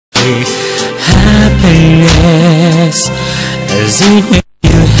happiness as if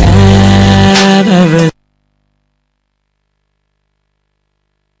you have everything.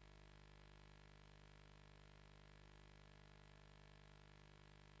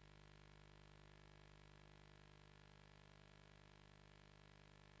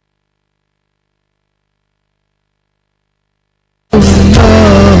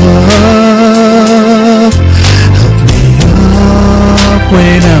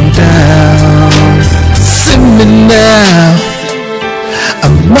 When I'm down, send me now.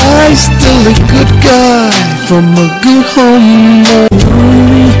 Am I still a good guy from a good home?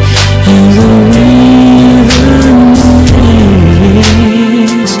 And the reason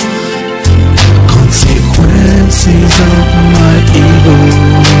is consequences of my evil.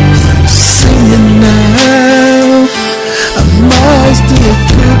 Sing it now. Am I still a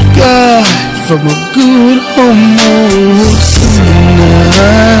good guy from a good home? Sing it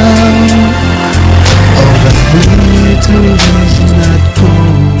now. All that glitter is not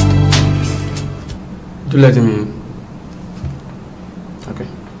gold. Do let him in. Okay.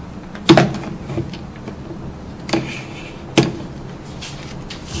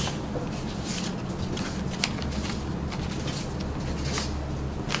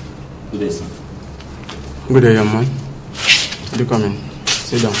 Good day, sir. Good day, young man. Do come in.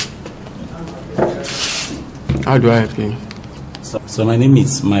 Sit down. How do I help you? So my name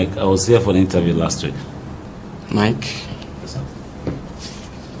is Mike. I was here for the interview last week. Mike? Yes, sir.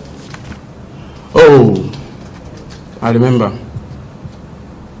 Oh, I remember.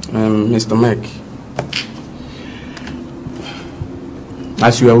 Mr. Mike.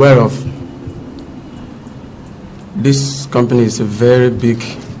 As you are aware of, this company is a very big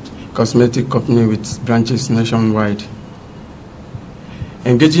cosmetic company with branches nationwide.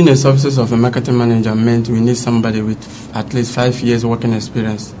 Engaging the services of a marketing manager meant we need somebody with at least 5 years working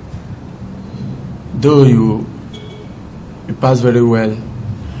experience. Though you passed very well,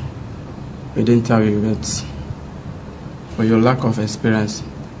 we didn't tell you, but for your lack of experience,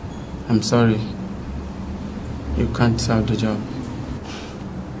 I'm sorry, you can't serve the job.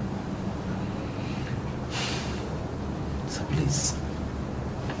 So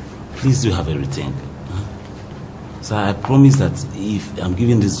please do have a rethink. So I promise that if I'm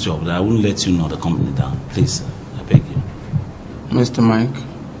giving this job, that I won't let you know the company down. Please, I beg you. Mr. Mike,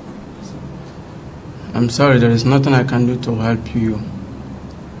 I'm sorry, there is nothing I can do to help you.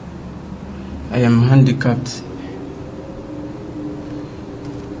 I am handicapped.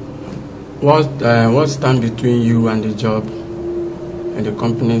 What stands between you and the job and the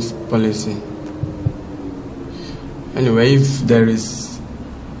company's policy? Anyway, if there is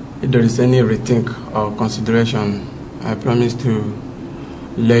any rethink or consideration, I promise to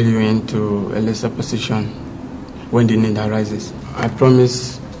lead you into a lesser position when the need arises. I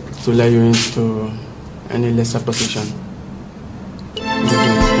promise to lead you into any lesser position.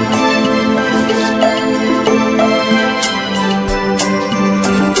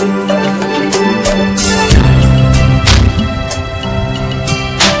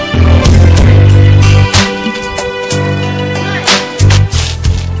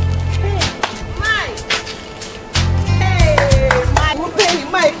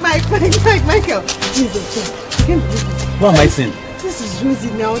 Michael, Jesus, what am I saying? This is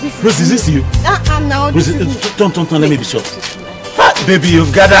Rosie now. Rosie, is this you? Now. Rosie, don't, let me be sure. Baby,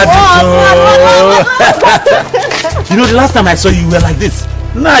 you've gathered it. You know, the last time I saw you, you were like this.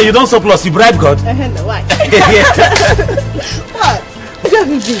 Nah, you don't surplus, you bribe God. Why? What? What have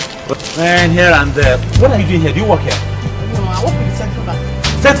you doing? And here and there. What are you doing here? Do you work here? No, I work with the Central Bank.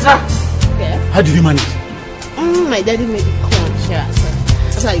 Central? Yeah. How did you manage? My daddy made it corn, sure, so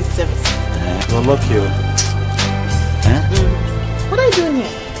that's why it's service. Well, look you. What are you doing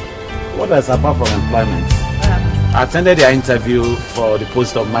here? What else apart from employment? I attended their interview for the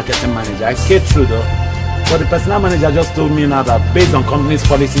post of marketing manager. I scaled through though, but the personal manager just told me now that based on company's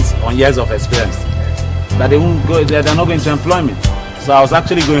policies on years of experience, that they won't go, they're not going to employ me. So I was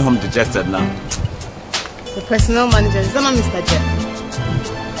actually going home dejected now. The personal manager, is that not Mr.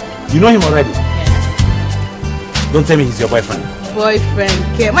 Jeff? You know him already? Yeah. Don't tell me he's your boyfriend.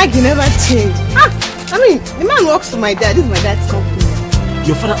 Boyfriend, care. Mike, you never change. I mean, the man works for my dad. This is my dad's company.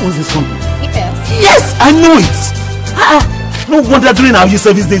 Your father owns this company? Yes. Yes, I know it. No wonder during our youth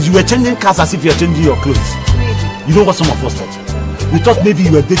service days you were changing cars as if you were changing your clothes. Maybe. You know what some of us thought? We thought maybe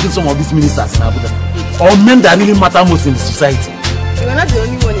you were dating some of these ministers in Abuja, or men that really matter most in the society. You are not the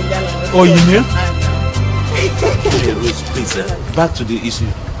only one in that line. Oh, you knew? Okay, Rose, please, back to the issue.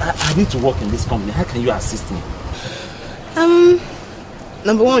 I need to work in this company. How can you assist me?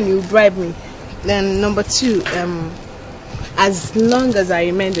 Number one, you bribe me. Then number two, I As long as I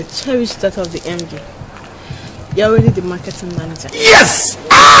remain the cherished daughter of the MD, you're already the marketing manager. Yes!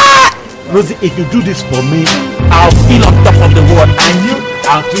 Rosie, if you do this for me, I'll feel on top of the world, and you,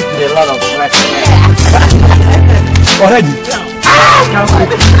 I'll treat with a lot of respect. Already?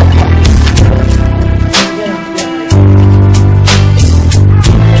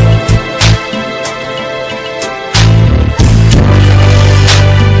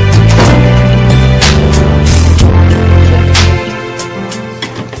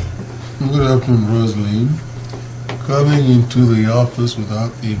 Good afternoon, Rosaline. Coming into the office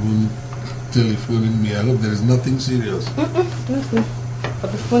without even telephoning me. I hope there is nothing serious. Nothing.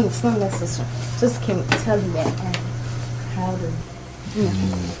 But the phone is not necessary. Just came to tell you that I'm proud of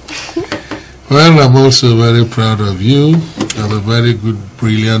you. Well, I'm also very proud of you. You have a very good,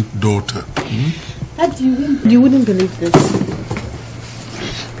 brilliant daughter. Dad, you wouldn't believe this.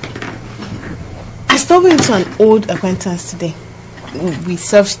 I stumbled into an old acquaintance today. We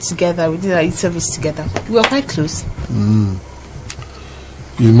served together. We did our service together. We were quite close. You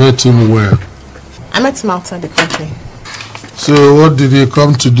met him where? I met him outside the country. So what did he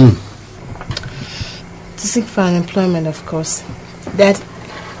come to do? To seek for an employment, of course. That,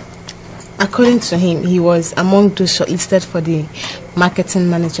 according to him, he was among those shortlisted for the marketing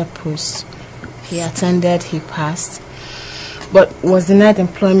manager post. He attended, he passed, but was denied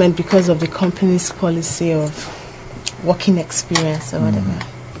employment because of the company's policy of working experience or whatever.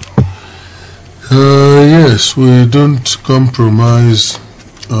 Yes, we don't compromise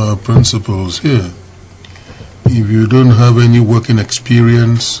our principles here. If you don't have any working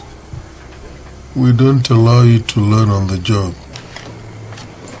experience, we don't allow you to learn on the job.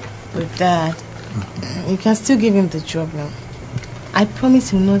 But Dad, you can still give him the job now. I promise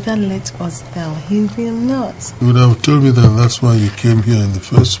he will not let us down. He will not. You would have told me that that's why you came here in the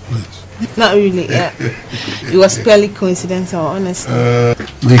first place. Not really, yeah. It was purely coincidental, honestly.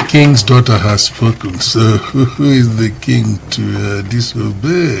 The king's daughter has spoken, so who is the king to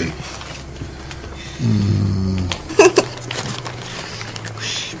disobey?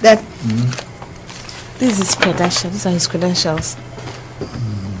 That this is his credentials. These are his credentials.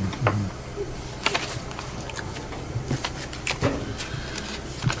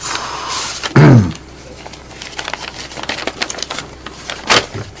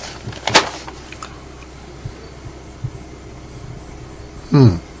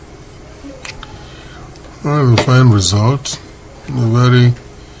 Well, a fine result. A very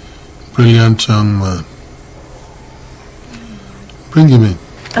brilliant young man. Bring him in.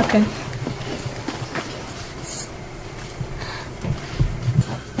 Okay.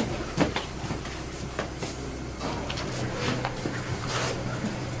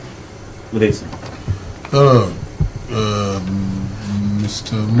 Good day, sir. Hello,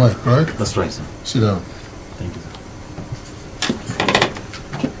 Mr. Mike, right? That's right, sir. Sit down. Thank you, sir.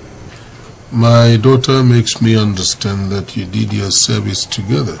 My daughter makes me understand that you did your service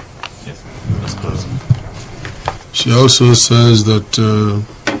together. Yes, sir. That's correct, sir. She also says that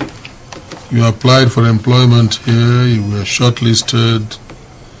you applied for employment here, you were shortlisted,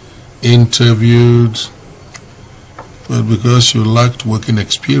 interviewed, but because you lacked working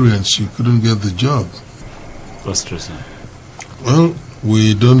experience, you couldn't get the job. That's true, sir. Well,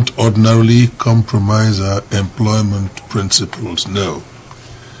 we don't ordinarily compromise our employment principles, no.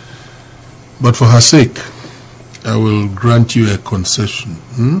 But for her sake, I will grant you a concession.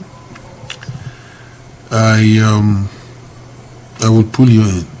 I will pull you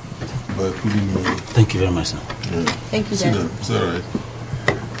in by pulling you in. Thank you very much, sir. Yeah. Thank you, Sit Dad. down. It's all right.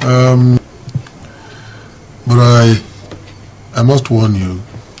 But I must warn you.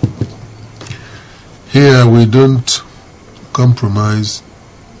 Here we don't compromise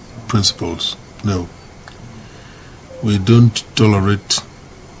principles. No. We don't tolerate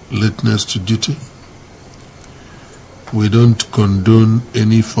lateness to duty. We don't condone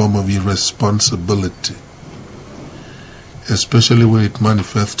any form of irresponsibility, especially when it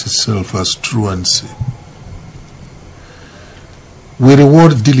manifests itself as truancy. We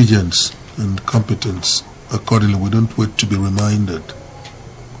reward diligence and competence. Accordingly, we don't wait to be reminded.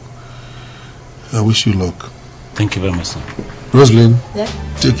 I wish you luck. Thank you very much, sir. Rosaline, Yeah?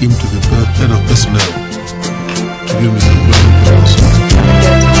 take him to the head of personnel to give me the employment permission.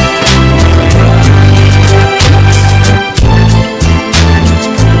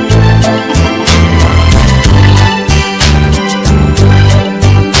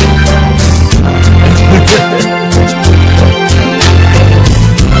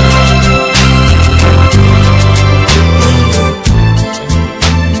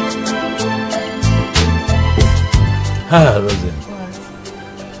 Rosie.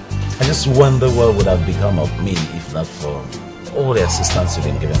 I just wonder what would have become of me if not for all the assistance you've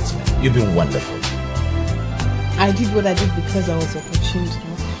been giving to me. You've been wonderful. I did what I did because I was opportune.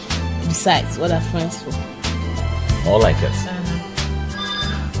 Besides, what are friends for? More like it.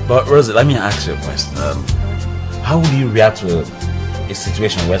 But Rosie, let me ask you a question. How would you react to a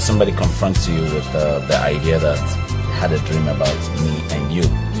situation where somebody confronts you with the idea that had a dream about me and you,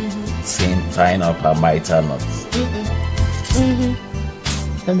 tying up her marital knots?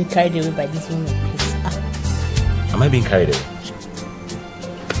 Don't be carried away by this woman, please. Am I being carried away?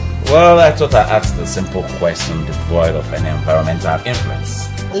 Well, I thought I asked a simple question devoid of any environmental influence.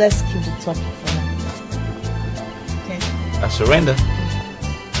 Let's keep the topic for now. Okay. I surrender.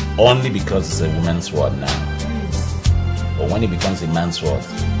 Only because it's a woman's word now. But when it becomes a man's word,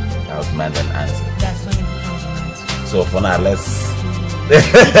 I'll demand an answer. That's when it becomes a man's word. So for now, let's...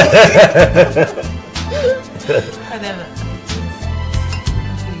 Whatever.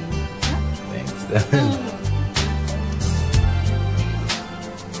 Thanks.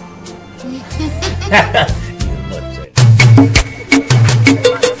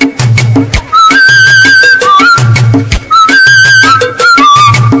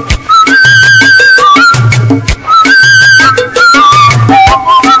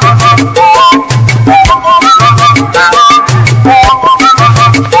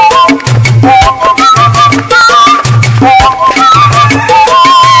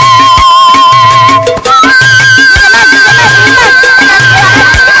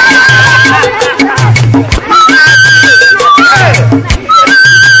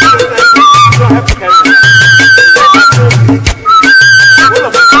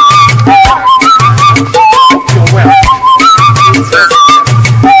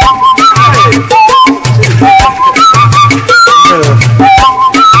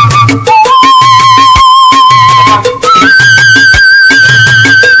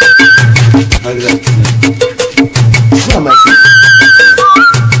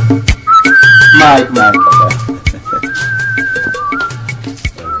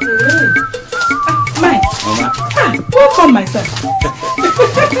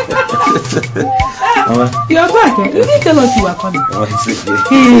 You're back, eh? You didn't tell us you were coming.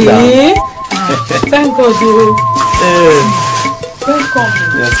 Hey. Thank God you. Welcome.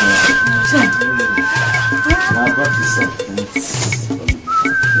 Yes, ma'am. My back is something.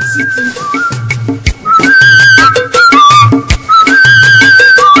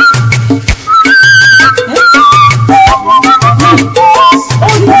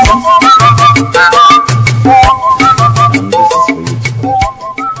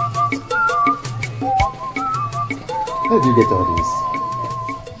 Get all this.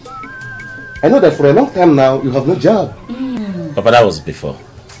 I know that for a long time now you have no job. Papa, that was before.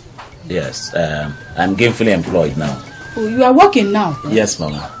 Yes, I'm gainfully employed now. Oh, you are working now? Yes,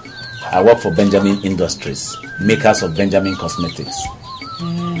 Mama. I work for Benjamin Industries, makers of Benjamin Cosmetics.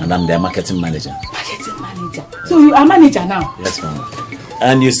 And I'm their marketing manager. Marketing manager? So you are manager now? Yes, Mama.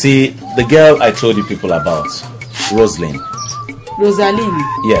 And you see, the girl I told you people about, Rosaline. Rosaline?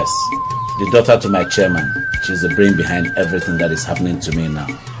 Yes, the daughter to my chairman. She's the brain behind everything that is happening to me now.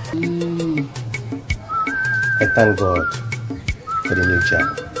 I thank God for the new job.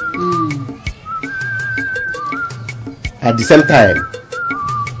 At the same time,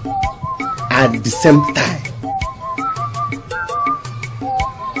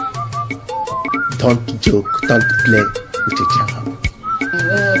 don't joke, don't play with your job.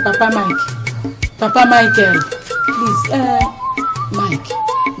 Papa Michael, please, Mike,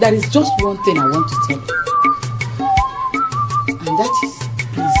 there is just one thing I want to tell you. And that is,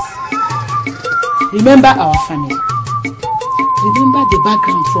 please, remember our family. Remember the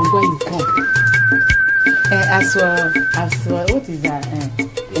background from where you come. As well, what is that?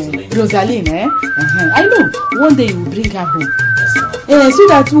 Rosaline, eh? I know, one day you will bring her home. So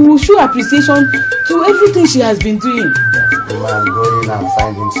that we will show appreciation to everything she has been doing. I'm going and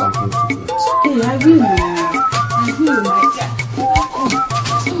finding something to eat. Hey, I will, my child.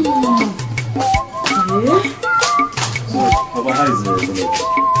 Papa, how is the village?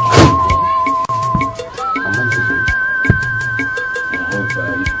 I'm not doing. I hope you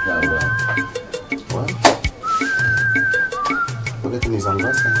are well. Well, everything is on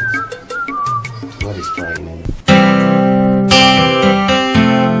God's hands. God is trying it.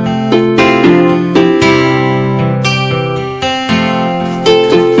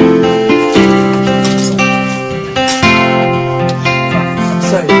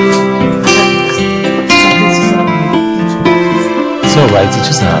 Right, it's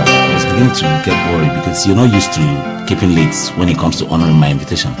just I was beginning to get worried because you're not used to keeping late when it comes to honoring my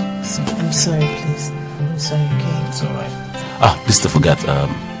invitation. I'm sorry, please. I'm sorry, okay? It's alright. Please don't forget.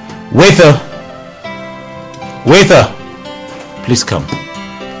 Waiter! Please come.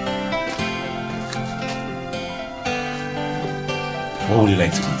 What would you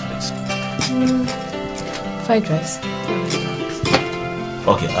like to eat, please? Fried rice.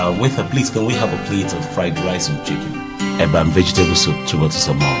 Okay, waiter, please, can we have a plate of fried rice and chicken? And vegetable soup, 2 bottles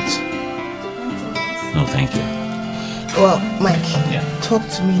of malt. No, thank you. Well, Mike, Yeah. talk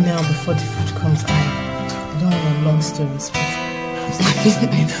to me now before the food comes. I don't want a long story,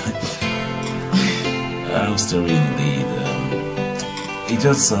 Long story indeed. It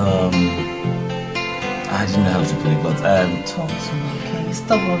just, I didn't know how to put it, but, talk to me, okay?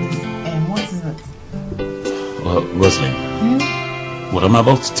 Stop all this. What is it? well, Rosaline, what I'm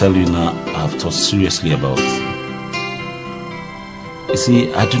about to tell you now, I've thought seriously about. You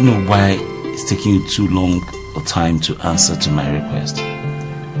see, I don't know why it's taking you too long a time to answer to my request.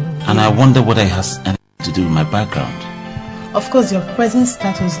 And I wonder whether it has anything to do with my background. Of course, your present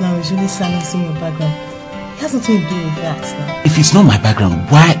status now is really silencing your background. It has nothing to do with that now. If it's not my background,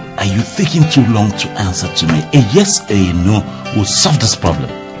 why are you taking too long to answer to me? A yes or a no will solve this problem.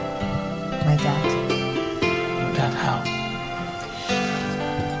 My dad. Your dad, how?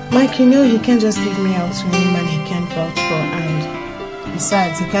 Mike, you know he can't just give me out to any man he can't vouch for, and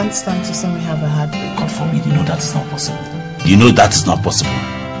besides, he can't stand to see me have a heartbreak. God forbid, you know that is not possible. You know that is not possible.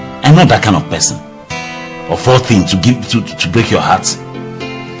 I'm not that kind of person. Or for thing to give to break your heart.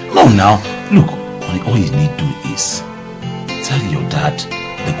 No, now, look, all you need to do is tell your dad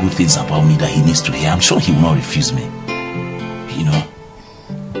the good things about me that he needs to hear. I'm sure he will not refuse me. You know.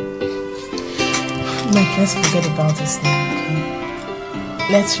 Mike, let's forget about this now, okay?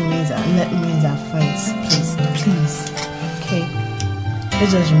 Let's remain our friends, please, please. Okay?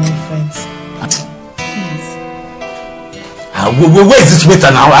 Let's just remain friends. Please. Where is this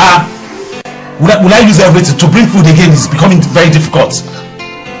waiter now? Will I use everything to bring food again? It's becoming very difficult.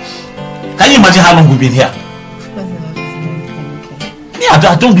 Can you imagine how long we've been here? Yeah, I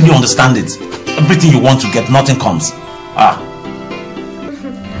don't really understand it. Everything you want to get, nothing comes. Alright,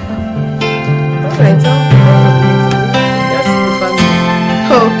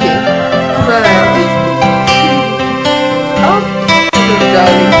 okay. Bye. Oh,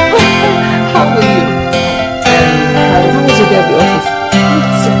 darling. How are you? How was your day at the office?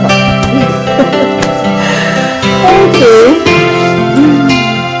 Super. Okay.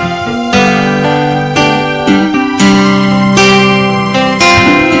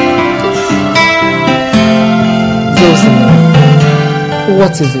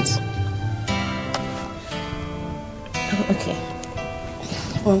 What is it? Oh, okay.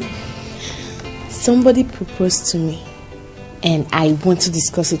 Well, somebody proposed to me, and I want to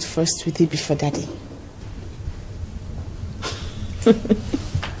discuss it first with you before Daddy.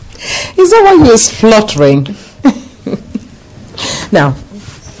 Is that why you're fluttering? Now,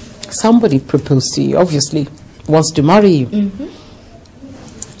 somebody proposed to you, obviously, wants to marry you.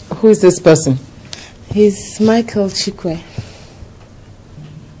 Who is this person? He's Michael Chikwe.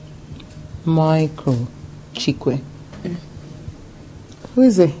 Michael Chikwe. Who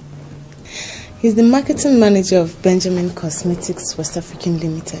is he? He's the marketing manager of Benjamin Cosmetics West African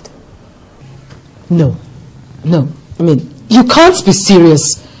Limited. No. I mean, you can't be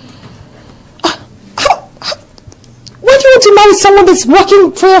serious. Why do you want to marry someone that's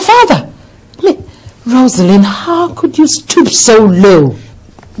working for your father? I mean, Rosaline, how could you stoop so low?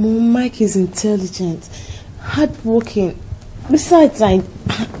 Mike is intelligent, hardworking. Besides, I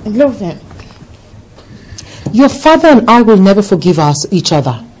love him. Your father and I will never forgive each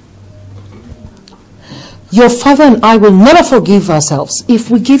other. Your father and I will never forgive ourselves if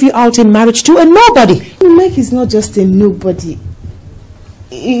we give you out in marriage to a nobody. Mike is not just a nobody.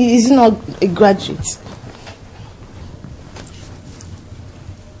 He's not a graduate.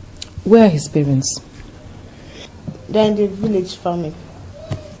 Where are his parents? They're in the village farming.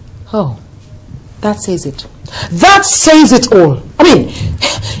 Oh, that says it. That says it all. I mean,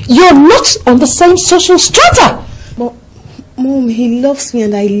 you're not on the same social strata. But, Mom, he loves me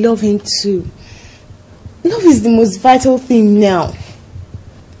and I love him too. Love is the most vital thing now.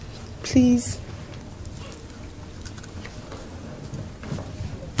 Please.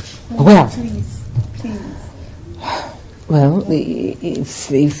 Mom, Well, please. Well,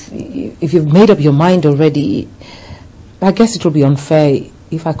 if you've made up your mind already, I guess it will be unfair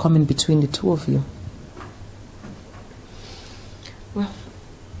if I come in between the two of you. Well,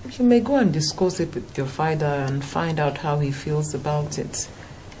 you may go and discuss it with your father and find out how he feels about it.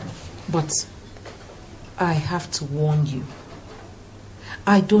 But I have to warn you.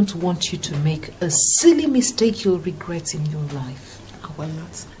 I don't want you to make a silly mistake you'll regret in your life. I will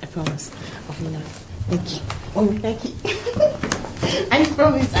not. I promise. I will not. Thank you. Oh, thank you. I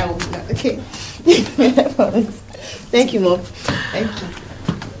promise I will not. Okay. I promise. Thank you, Mom. Thank you.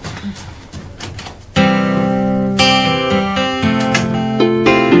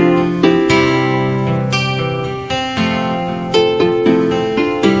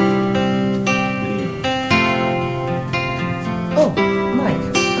 Oh,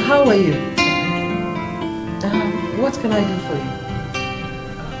 Mike, how are you? What can I do for you?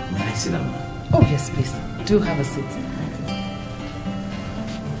 May I sit down? Oh, yes, please. Do have a seat.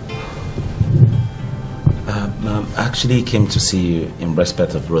 I actually came to see you in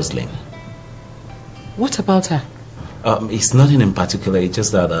respect of Rosaline. What about her? It's nothing in particular, it's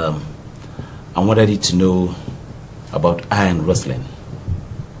just that I wanted you to know about I and Rosaline.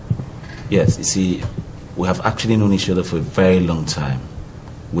 Yes, you see, we have actually known each other for a very long time,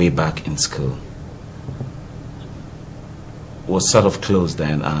 way back in school. We were sort of close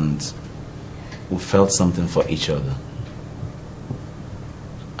then, and we felt something for each other.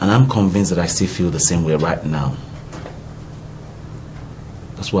 And I'm convinced that I still feel the same way right now.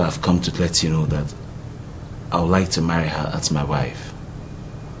 That's why I've come to let you know that I would like to marry her as my wife.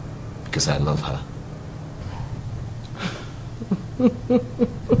 Because I love her.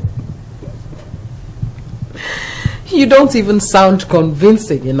 You don't even sound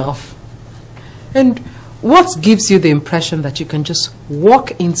convincing enough. And what gives you the impression that you can just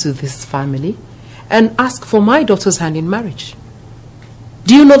walk into this family and ask for my daughter's hand in marriage?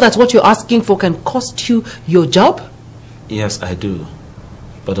 Do you know that what you're asking for can cost you your job? Yes, I do.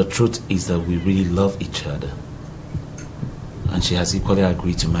 But the truth is that we really love each other. And she has equally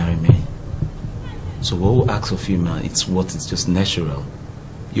agreed to marry me. So what we ask of you, man, it's what is just natural.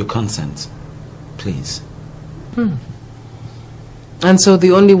 Your consent. Please. And so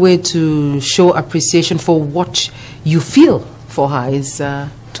the only way to show appreciation for what you feel for her is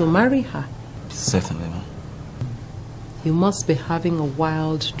to marry her. Certainly, ma'am. You must be having a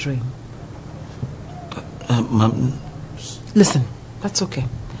wild dream. Ma'am. Listen, that's okay.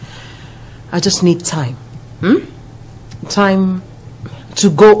 I just need time. Time to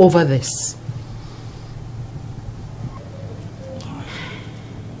go over this.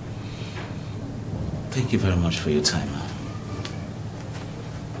 Thank you very much for your time.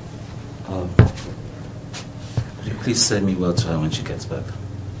 Could you please send me well to her when she gets back?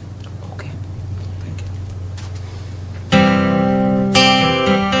 Okay. Thank you.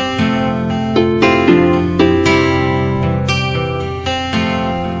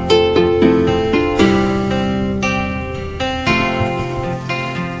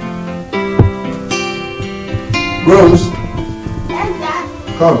 Rose. Yes, Dad.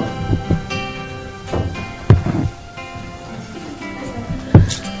 Come.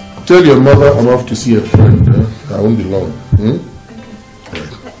 Tell your mother I'm off to see a friend. I won't be long.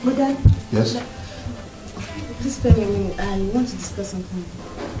 But Dad, Yes? please spare me a minute. I want to discuss something.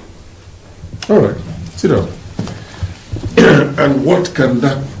 All right. Sit down. And what can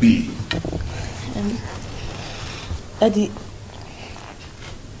that be? Daddy,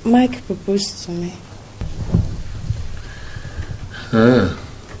 Mike proposed to me.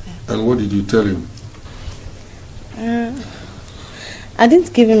 And what did you tell him? I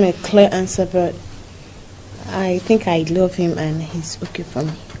didn't give him a clear answer, but I think I love him and he's okay for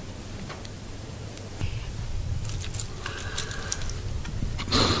me.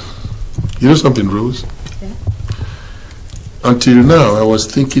 You know something, Rose? Yeah. Until now, I was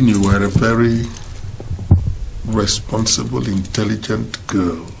thinking you were a very responsible, intelligent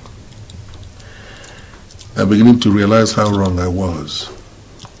girl. I'm beginning to realize how wrong I was.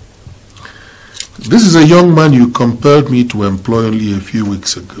 This is a young man you compelled me to employ only a few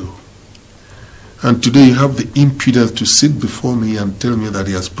weeks ago. And today you have the impudence to sit before me and tell me that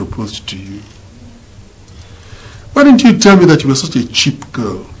he has proposed to you. Why didn't you tell me that you were such a cheap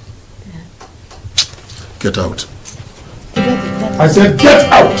girl? Yeah. Get out. Daddy. I said get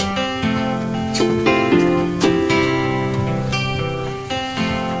out!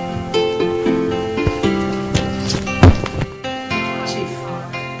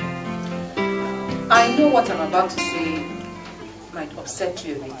 I know what I'm about to say might upset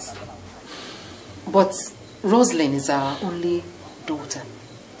you a bit. But Rosaline is our only daughter,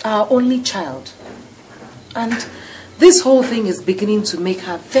 our only child. And this whole thing is beginning to make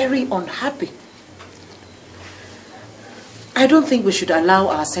her very unhappy. I don't think we should allow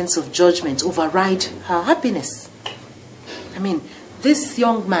our sense of judgment override her happiness. I mean, this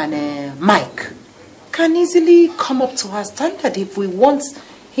young man, Mike, can easily come up to her standard if we want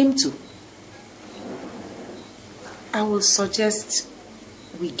him to. I will suggest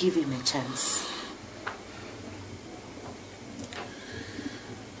we give him a chance.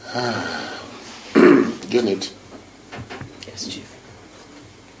 Janet. Yes, Chief.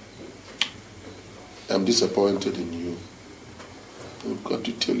 I'm disappointed in you. I've got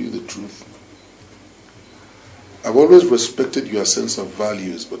to tell you the truth. I've always respected your sense of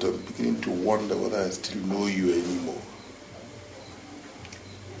values, but I'm beginning to wonder whether I still know you anymore.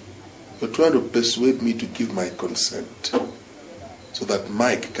 You're trying to persuade me to give my consent so that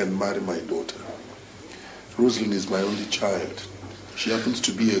Mike can marry my daughter. Rosaline is my only child. She happens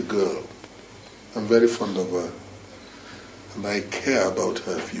to be a girl. I'm very fond of her, and I care about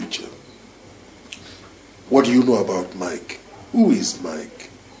her future. What do you know about Mike? Who is Mike?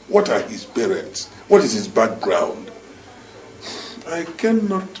 What are his parents? What is his background? I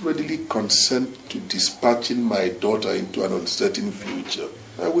cannot readily consent to dispatching my daughter into an uncertain future.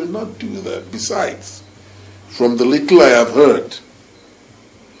 I will not do that. Besides, from the little I have heard,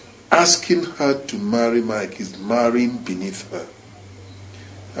 asking her to marry Mike is marrying beneath her.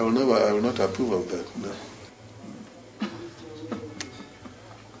 I will not approve of that, no.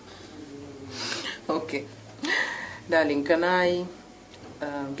 Okay. Darling, can I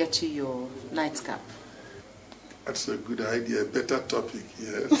get you your nightcap? That's a good idea. Better topic,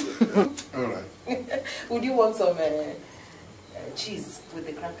 yes. All right. Would you want some cheese with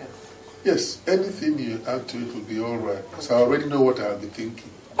the crackers? Yes, anything you add to it will be all right. Because I already know what I'll be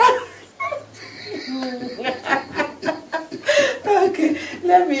thinking. Okay,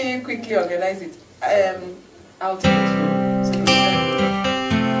 let me quickly organize it. I'll take it.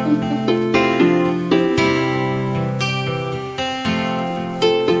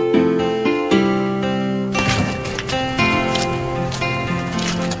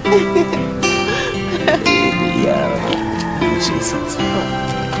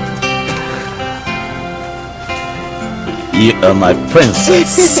 You are my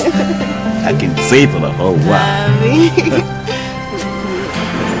princess. I can say to the whole world.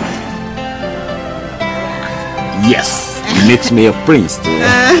 Yes, it makes me a prince too.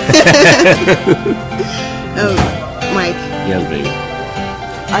 Oh, Mike. Yes, baby.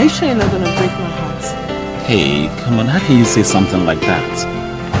 Are you sure you're not gonna break my heart? Hey, come on, how can you say something like that?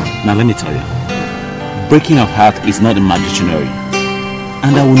 Now let me tell you, breaking of heart is not in my dictionary.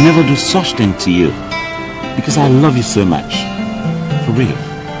 And I will never do such thing to you. Because I love you so much. For real.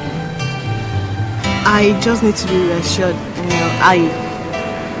 I just need to be reassured. You know,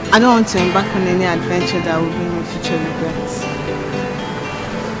 I don't want to embark on any adventure that will bring me future regrets.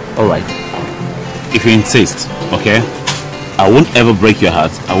 Alright. If you insist, okay? I won't ever break your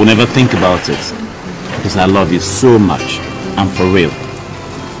heart. I will never think about it. Because I love you so much. And for real. I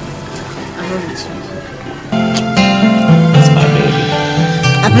love you too. That's my baby.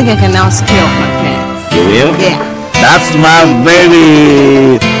 I think I can now scare off my parents. You will? Yeah. That's my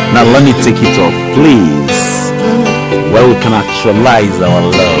baby. Now let me take it off, please. Where we can actualize our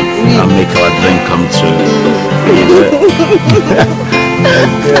love and make our dream come true.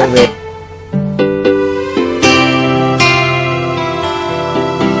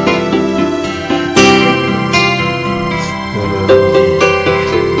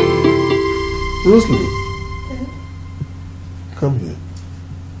 Rosaline, come here.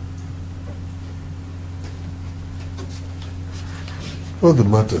 What's the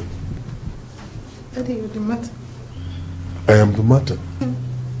matter? Daddy, you're the matter. I am the matter.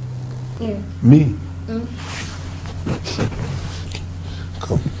 Yeah. Me?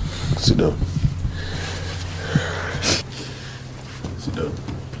 Come, sit down. Sit down.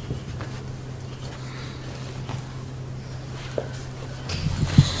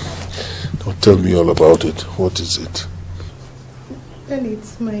 Now tell me all about it. What is it? Daddy,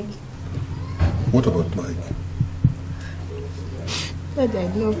 it's Mike. What about Mike? Daddy, I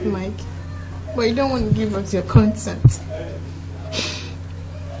love Mike. But you don't want to give us your consent.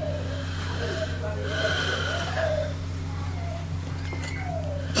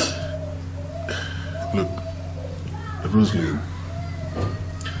 Look, Rosaline,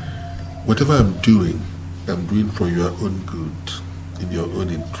 whatever I'm doing for your own good, in your own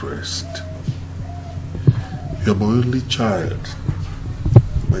interest. You're my only child,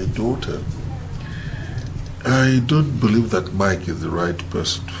 my daughter. I don't believe that Mike is the right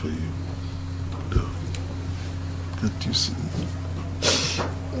person for you. No. Can't you see?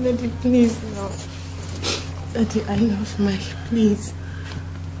 Daddy, please, no. Daddy, I love Mike, please.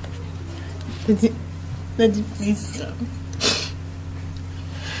 Daddy, please, no.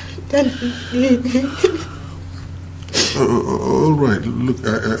 Daddy, please. All right, look,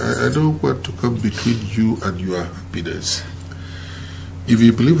 I don't want to come between you and your happiness. If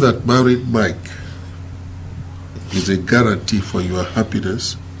you believe that marrying Mike is a guarantee for your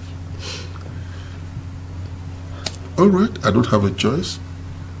happiness, all right, I don't have a choice.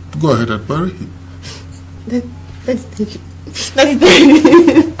 Go ahead and marry him. Daddy, thank you. Daddy, thank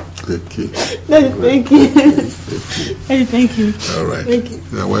you. Thank you. Thank you. Thank you. All right. Thank you.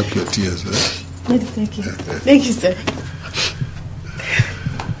 Now wipe your tears, eh? Thank you. Thank you, sir.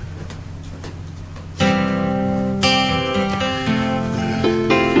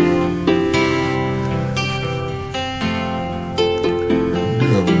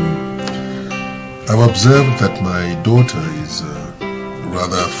 I've observed that my daughter is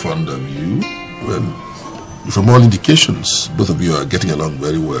rather fond of you. Well, from all indications, both of you are getting along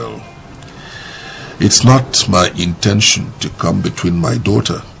very well. It's not my intention to come between my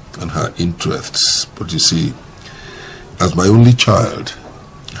daughter and her interests, but you see, as my only child,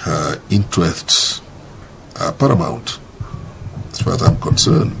 her interests are paramount as far as I'm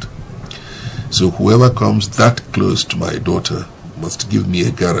concerned. So whoever comes that close to my daughter must give me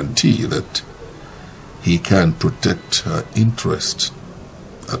a guarantee that he can protect her interest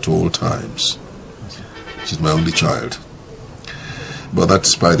at all times. She's my only child. But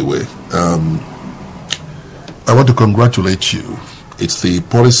that's by the way. I want to congratulate you. It's the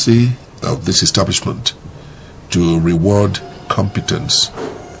policy of this establishment to reward competence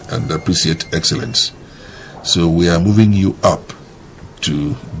and appreciate excellence. So we are moving you up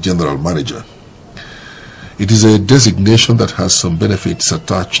to general manager. It is a designation that has some benefits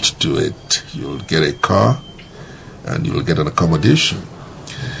attached to it. You'll get a car and you'll get an accommodation.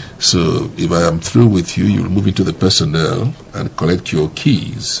 So if I am through with you, you'll move into the personnel and collect your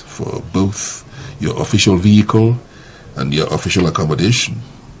keys for both your official vehicle and your official accommodation.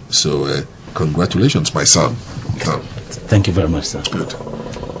 So congratulations, my son. Thank you very much, sir. Good.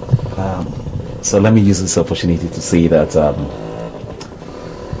 So let me use this opportunity to say that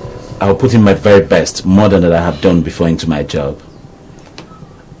I'll put in my very best, more than that I have done before, into my job.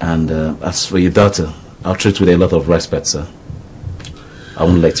 And as for your daughter, I'll treat with a lot of respect, sir. I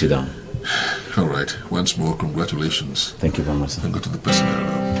won't let you down. All right. Once more, congratulations. Thank you very much, sir. And go to the personnel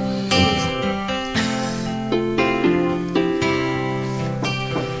now. Thank you, sir.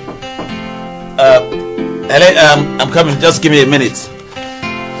 Hello, I'm coming. Just give me a minute.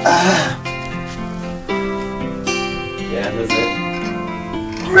 Yeah, that's it.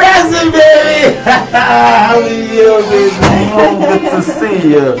 Present, baby! How are you, baby? Oh, good to see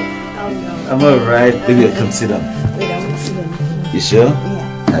you. Oh, no. I'm alright. Baby, come sit down. Wait, I want to see them. You sure?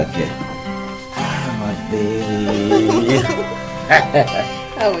 Yeah. Okay. My baby.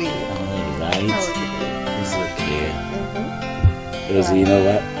 How are you? Alright. It's okay. Rosie, you know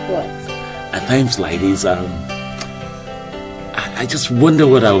what? What? At times like this, I just wonder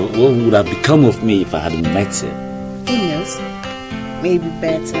what would have become of me if I hadn't met you. Who knows? Maybe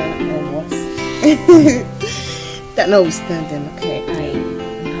better or worse. That notwithstanding, okay,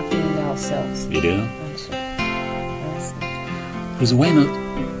 I'm happy with ourselves. You do? I'm sure. Yes. Rosie, why not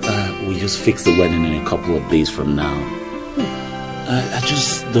we just fix the wedding in a couple of days from now? I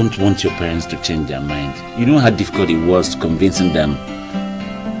just don't want your parents to change their mind. You know how difficult it was convincing them,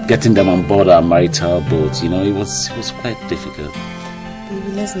 getting them on board our marital boat. You know, it was quite difficult.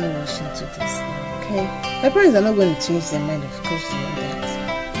 Baby, let's not rush into this now, okay? My parents are not going to change their mind, of course, you know that.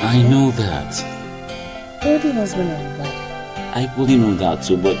 I know that. Already husband and wife. I fully know that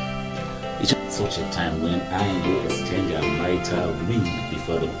too, but it's just such a time when I and you exchange our marital ring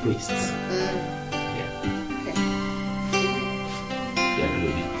before the priests. Yeah. Okay. Yeah,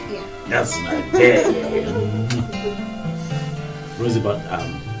 really. Yeah. That's my dad. Rosie, but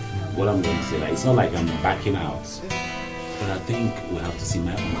what I'm going to say, like, it's not like I'm backing out, but I think we have to see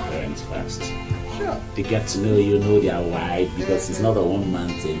my own parents first. Sure. To get to know you, know their wife, because it's not a one-man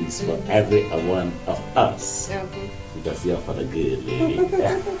thing, it's for every one of us. Okay. Because you're for the good, baby.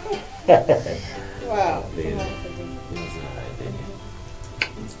 Wow. Baby.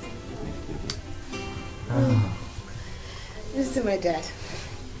 Did you see my dad?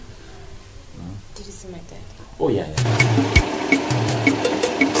 Did you see my dad? Oh, yeah.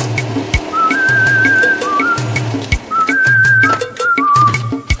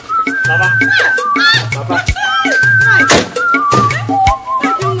 Papa.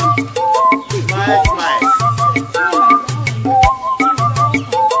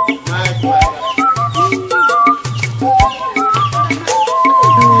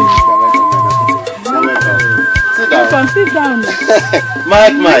 Sit down.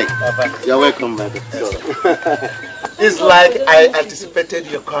 Mike. Papa. You're welcome, madam. It's like I anticipated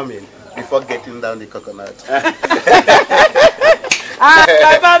your coming before getting down the coconut. Papa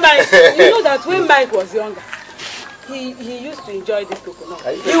Mike, you know that when Mike was younger, he used to enjoy this coconut.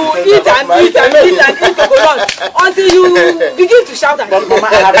 He would eat and eat coconut. until you begin to shout at me. Mama,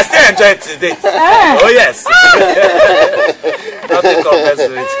 I still enjoy it today. Oh yes. Nothing compares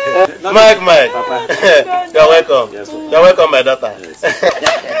to it. Mike, Papa. You're welcome. Yes, you're welcome, my daughter. Yes.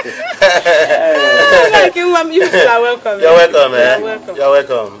 Thank you, Mom. You are welcome. You're welcome, man. You're welcome. You're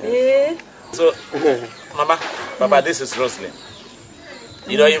welcome. So, Mama, Papa, this is Rosaline.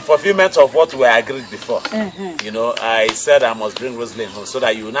 You know, in fulfillment of what we agreed before, you know, I said I must bring Rosaline home so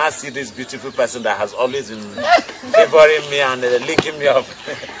that you will now see this beautiful person that has always been favoring me and linking me up.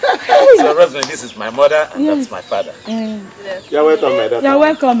 So, Rosaline, this is my mother and that's my father. You're welcome, my daughter. You're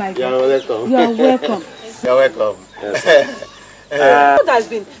welcome, my You're welcome. You're welcome. You're welcome. Yes. God has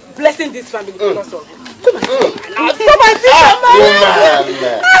been blessing this family because of you. Come on,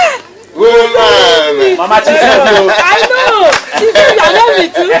 Woman. Mama, she said no. I know. She said you love me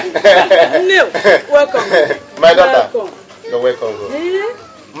too. No. Welcome. My daughter. Welcome. You're welcome.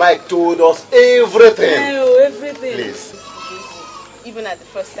 Mike told us everything. Everything. Please. Even at the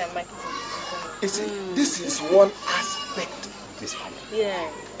first time, Mike. You see, this is one aspect of this family. Yeah.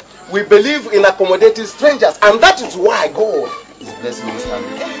 We believe in accommodating strangers, and that is why God is blessing this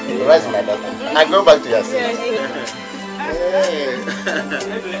family. Rise, my daughter. I go back to your seat.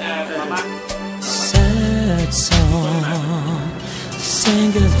 Sad song,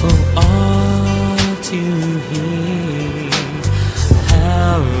 sing it for all to hear.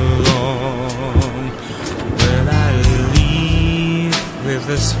 How long will I live with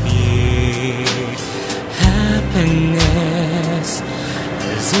this fear? Happiness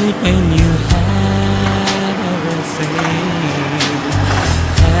is it when you have everything?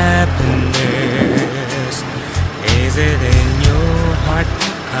 Happiness, is it in your heart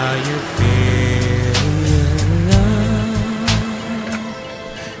how you feel?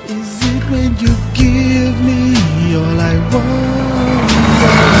 Is it when you give me all I want?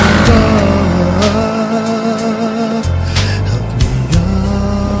 Help me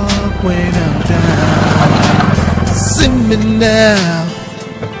up when I'm down. See me now.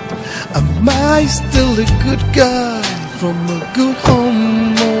 Am I still a good guy from a good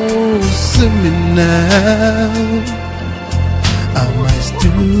home? Oh, see me now. Am I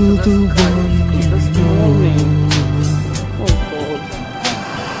still the one you know?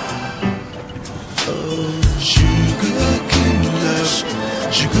 Oh, sugar cane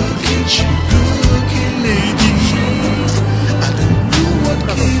lady. I don't know what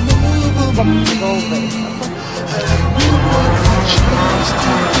came over me. I don't know what I chose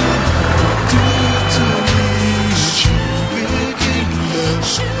to do to me.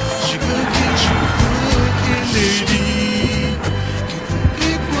 Sugar cane lady.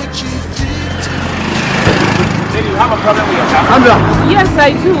 You have a problem with your car? Sandra? Yes, I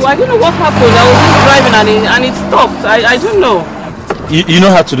do. I don't know what happened. I was just driving and it stopped. I don't know. You know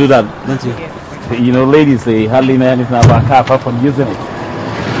how to do that, don't you? Yes. You know, ladies, they hardly know anything about a car apart from using it.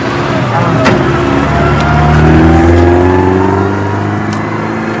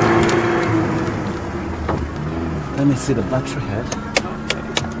 Let me see the battery head.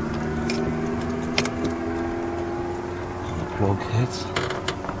 The plug heads.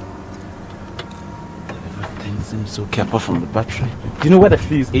 Seems okay apart from the battery. Do you know where the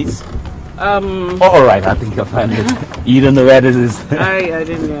fuse is? All right, I think I'll find it. You don't know where this is? I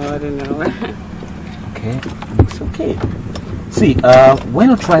didn't know. Okay, looks okay. See, why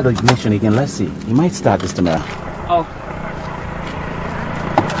not try the ignition again? Let's see. You might start this tomorrow. Oh.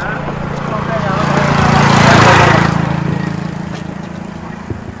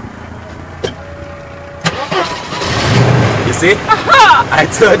 You see? I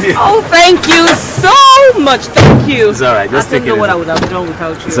told you. Oh, thank you so much. Thank you. It's all right. Just I don't take know it what I easy. would have done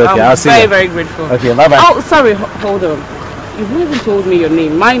without you. It's okay. I'll see I'm you. very, very grateful. Okay, bye-bye. Oh, sorry. Hold on. You've not even told me your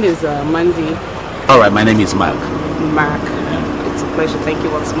name. Mine is Mandi. All right, my name is Mark. Mark. It's a pleasure. Thank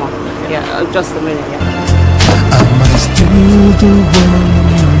you once more. Yeah, just a minute. Yeah. Am I still the one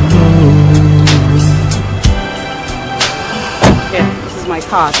you know? Yeah, this is my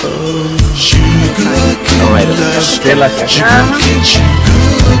card. All right, stay like that.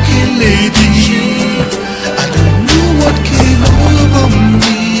 Lady, I don't know what came over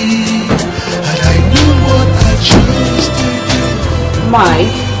me, and I know what I chose to do.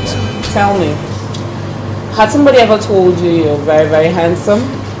 Mike, tell me, had somebody ever told you you're very, very handsome?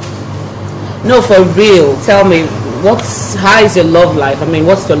 No, for real. Tell me, how is your love life? I mean,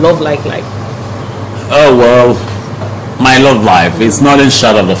 what's your love like? Oh, well, my love life is nothing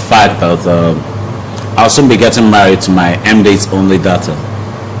short of the fact that I'll soon be getting married to my MD's only daughter.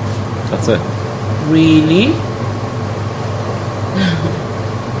 That's it. Really?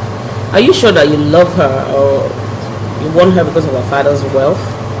 Are you sure that you love her, or you want her because of her father's wealth?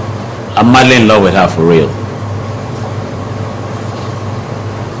 I'm madly in love with her for real.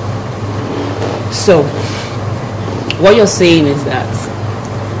 So, what you're saying is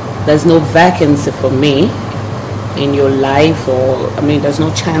that there's no vacancy for me in your life, or I mean, there's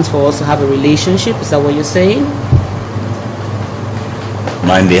no chance for us to have a relationship. Is that what you're saying?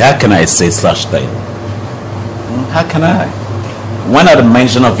 Mandi, how can I say such thing? How can I? When at the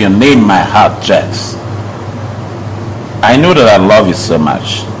mention of your name, my heart jerks. I know that I love you so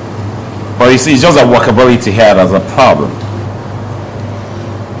much. But you see, it's just a workability here that's a problem.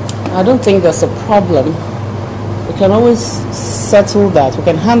 I don't think there's a problem. We can always settle that. We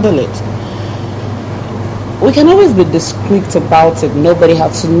can handle it. We can always be discreet about it. Nobody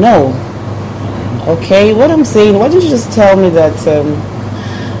has to know. Okay? What I'm saying, why don't you just tell me that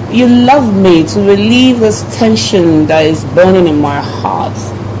you love me to relieve this tension that is burning in my heart?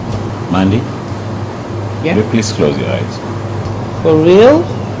 Mandi? Yeah? Will you please close your eyes? For real?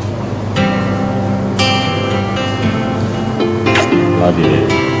 Love you.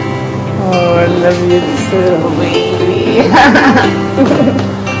 Oh, I love you too, baby.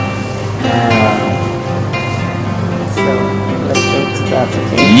 So, let's go to that,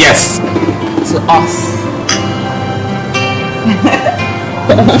 okay? Yes! To us.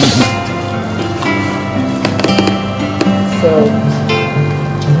 So,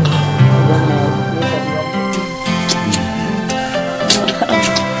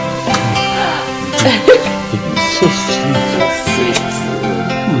 so sweet.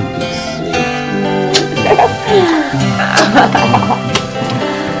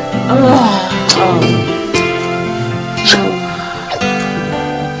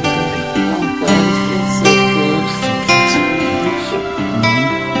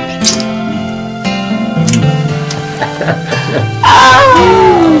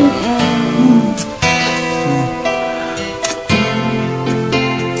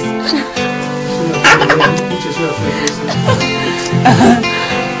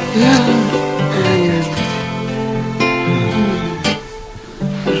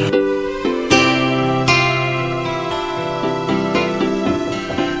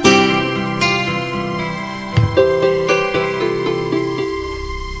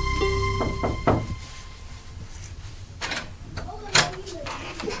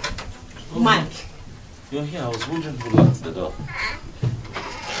 You're here. I was wondering who locked the door.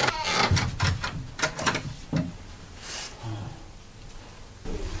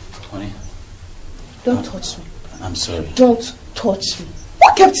 Honey? Don't touch me. I'm sorry. Don't touch me.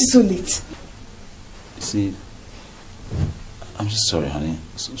 What kept you so late? You see, I'm just sorry, honey.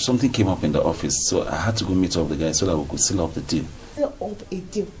 Something came up in the office, so I had to go meet up the guy so that we could seal up the deal. Seal up a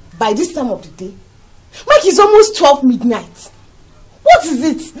deal? By this time of the day? Mike, it's almost 12 midnight. What is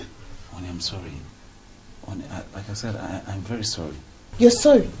it? Honey, I'm sorry. Honey, like I said, I'm very sorry. You're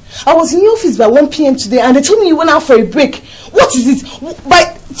sorry? I was in the office by 1 p.m. today and they told me you went out for a break. What is it?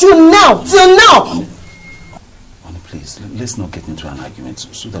 Till now! Honey, please, let's not get into an argument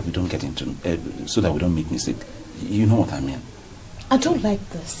so that we don't get into, so that we don't make mistake. You know what I mean? I don't like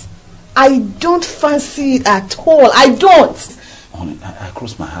this. I don't fancy it at all. I don't. Honey, I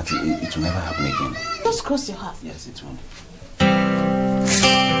cross my heart. It will never happen again. Just cross your heart. Yes, it won't.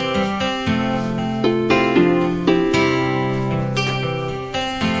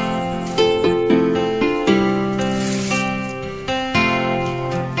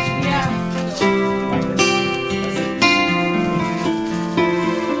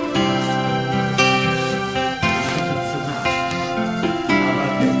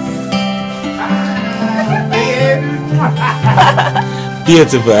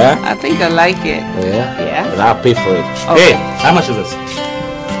 Beautiful, huh? I think I like it. Oh, yeah? Yeah. Well, I'll pay for it. Okay. Hey, how much is this?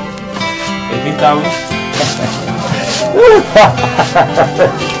 18,000?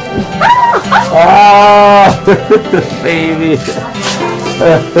 Oh, baby.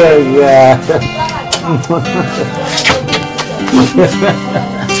 Yeah.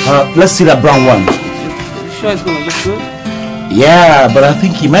 Let's see that brown one. You sure it's gonna look good? Yeah, but I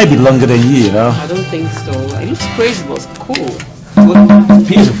think he might be longer than you know? I don't think so. It looks crazy, but it's cool.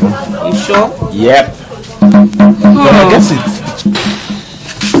 Beautiful. You sure? Yep. But I guess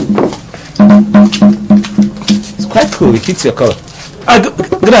it's quite cool. It fits your color.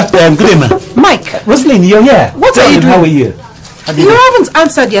 Good afternoon. Good evening. Mike. Rosaline, you're here. What are you doing? How are you? You haven't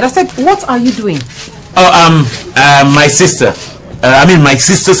answered yet. I said, what are you doing? Oh, my sister. My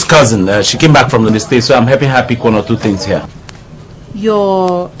sister's cousin. She came back from the States, so I'm helping her pick one or two things here.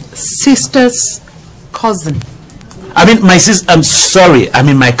 Your sister's cousin. My sister. I'm sorry.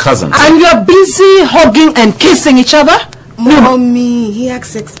 My cousin. And you're busy hugging and kissing each other? Mommy, he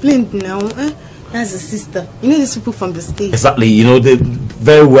has explained now. That's a sister. You know these people from the States. Exactly. You know, the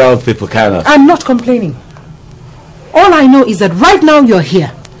very well people kind of. I'm not complaining. All I know is that right now you're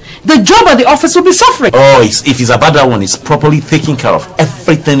here. the job at the office will be suffering. Oh, if it's about that one, it's properly taken care of.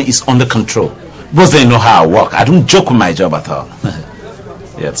 Everything is under control. Rosaline know how I work. I don't joke with my job at all.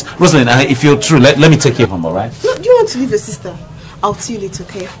 Yes. Rosaline, if you're true, let me take you home, all right? No, do you want to leave your sister? I'll see you later,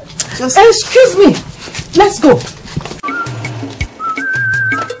 okay? Just... Excuse me. Let's go.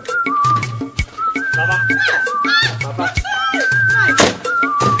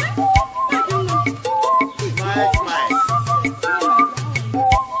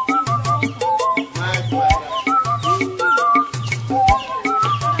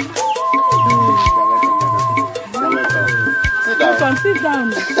 Sit down.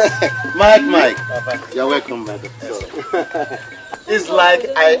 Mike, you're welcome, brother. It's like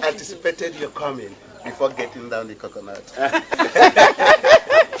I anticipated your coming before getting down the coconut. Papa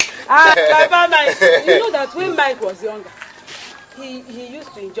Mike, you know that when Mike was younger, he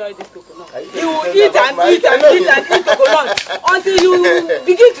used to enjoy this coconut. He will eat and eat coconut until you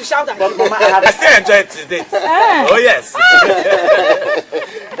begin to shout at him. Mama, I still enjoy it today. Oh yes.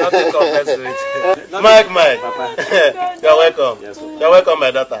 Nothing compares to it. Mike, you're welcome. Yes, you're welcome,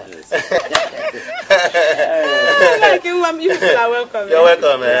 my daughter. Yes. You are welcome. You're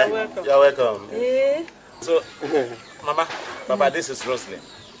welcome, man. You're welcome. So, Mama, Papa, this is Rosaline.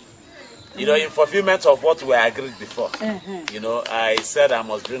 You know, in fulfillment of what we agreed before, you know, I said I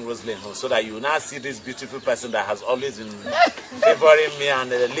must bring Rosaline home so that you now see this beautiful person that has always been favoring me and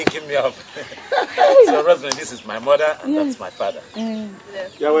linking me up. So, Rosaline, this is my mother and that's my father.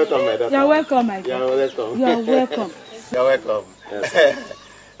 You're welcome, my daughter. You're welcome, my You're welcome. You're welcome. You're welcome. Yes.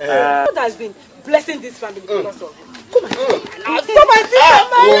 God has been blessing this family because of you. Come on. Stop my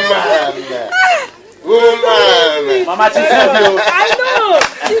sister, Woman! Mama, she said you. I know!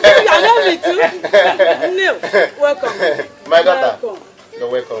 She said you love me too. No, welcome. My daughter, you're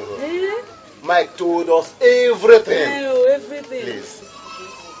welcome. Mike told us everything. Everything. Please.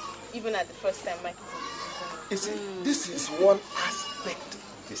 Even at the first time, Mike. You see, this is one aspect of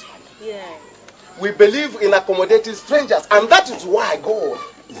this family. Yeah. We believe in accommodating strangers, and that is why God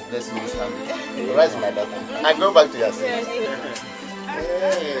is blessing this family. Right, my daughter. I go back to your seat.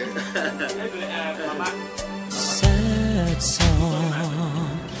 Sad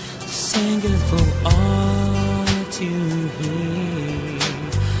song, singing for all to hear.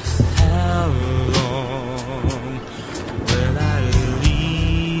 How long will I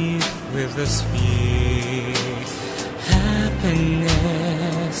live with this fear?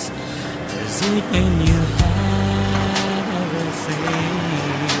 Happiness is it when you have everything?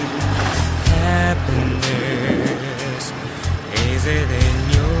 Happiness, is it in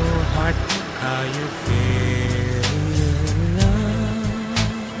your heart how you feel love?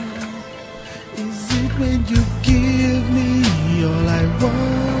 Is it when you give me all I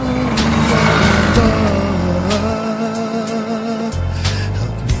want?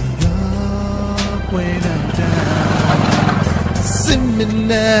 Help me up when I'm down. See me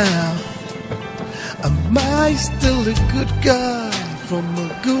now. Am I still a good guy from a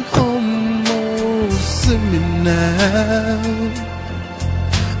good home? Oh, see me now.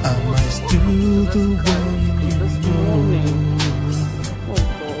 Am I still the one you know?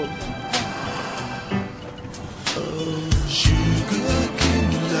 Oh, sugar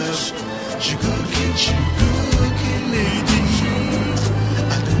cane love, sugar cane lady. I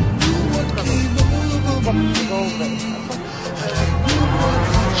don't know what came over me. I don't know what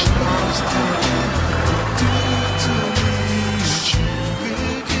you chose to do to me.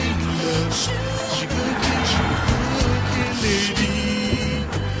 Sugar cane love, sugar cane lady.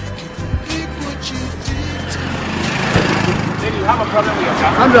 You have a problem with your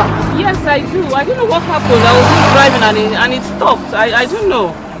car? Sandra? Yes, I do. I don't know what happened. I was just driving and it stopped. I don't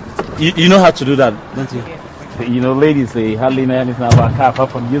know. You know how to do that, don't you? Yes. You know, ladies, they hardly know anything about a car apart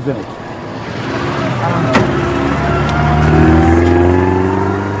from using it.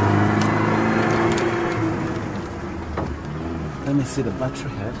 Let me see the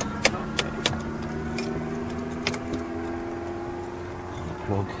battery head.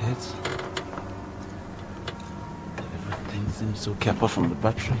 Plug heads. Seems okay apart from the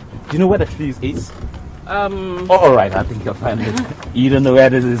battery. Do you know where the fuse is? Oh, all right, I think you'll find it. You don't know where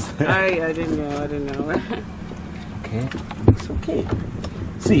this is? I didn't know. Okay, it's okay.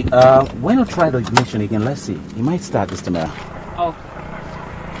 See, why not try the ignition again? Let's see. You might start this tomorrow. Oh.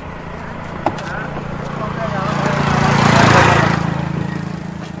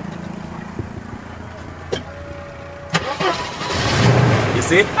 You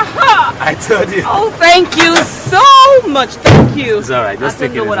see? I told you. Oh, thank you so much. Thank you. It's all right. Just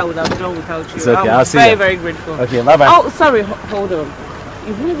take it. I don't know what I would have done without you. It's okay. I'm I'll see very, you. very grateful. Okay, bye-bye. Oh, sorry. Hold on.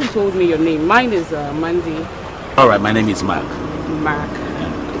 You've never told me your name. Mine is Mandi. All right, my name is Mark. Mark.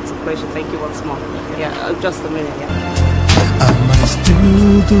 It's a pleasure. Thank you once more. Yeah, just a minute. Yeah. Am I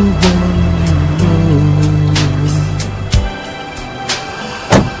still the one you know?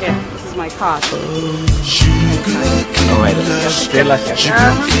 Yeah, this is my card. Alright, straight like that. Sugar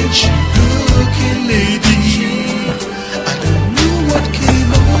lady, I don't know what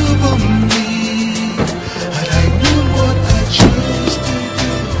came over me, and I know what I chose to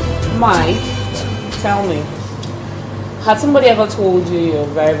do. Mike, tell me, had somebody ever told you you're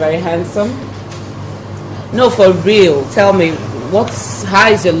very, very handsome? No, for real. Tell me, how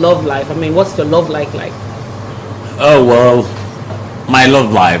is your love life? I mean, what's your love life like? Oh, well, my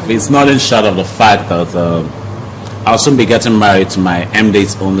love life is nothing short of the fact that I'll soon be getting married to my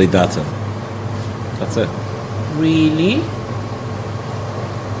MD's only daughter. That's it. Really?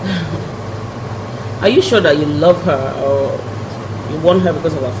 Are you sure that you love her, or you want her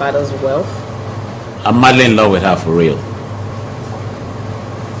because of her father's wealth? I'm madly in love with her for real.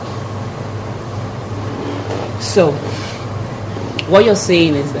 So, what you're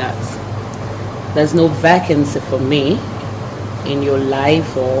saying is that there's no vacancy for me in your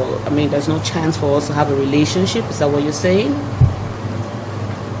life, or, I mean, there's no chance for us to have a relationship? Is that what you're saying?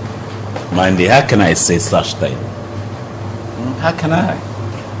 Mandi, how can I say such thing? How can I?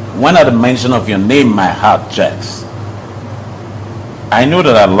 When at the mention of your name, my heart jerks. I know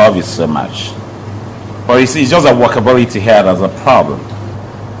that I love you so much. But you see, it's just a walkability here that's a problem.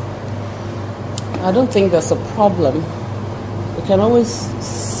 I don't think there's a problem. We can always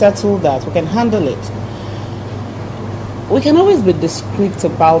settle that. We can handle it. We can always be discreet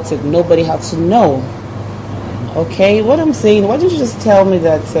about it. Nobody has to know. Okay? What I'm saying, why don't you just tell me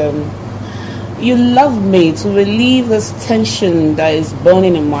that you love me to relieve this tension that is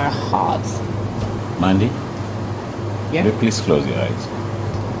burning in my heart? Mandi? Yeah? Will you please close your eyes?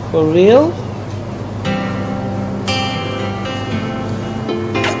 For real?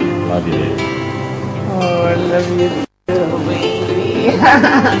 Love you, baby. Oh, I love you too, baby.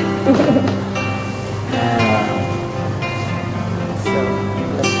 So,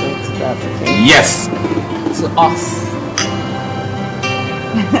 let's go to that, okay? Yes! To us.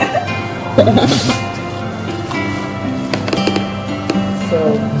 So,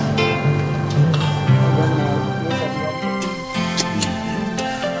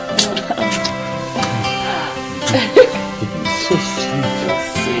 So sweet.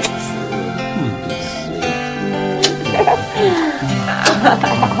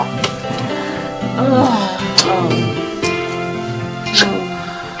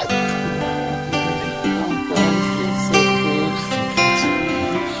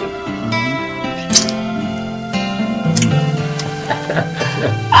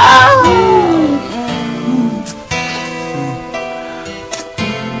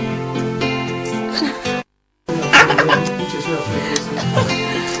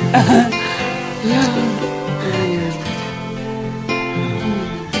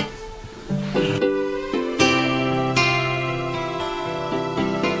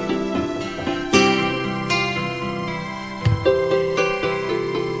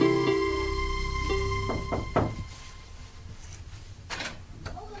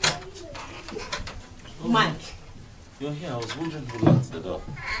 You're here. I was wondering who locked the door.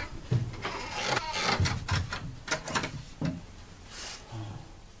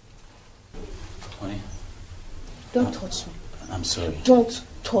 Honey. Don't touch me. I'm sorry. Don't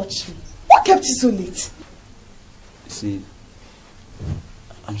touch me. What kept you so late? See,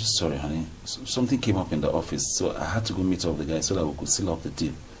 I'm just sorry, honey. Something came up in the office, so I had to go meet up with the guy so that we could seal up the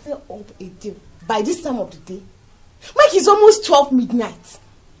deal. Seal up a deal? By this time of the day? Mike, it's almost 12 midnight.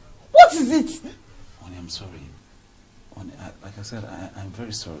 What is it? Honey, I'm sorry. Honey, like I said, I'm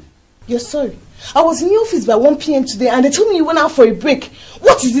very sorry. You're sorry? I was in the office by 1 p.m. today and they told me you went out for a break.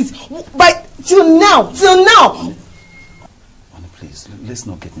 What is it? Till now! Honey, please, let's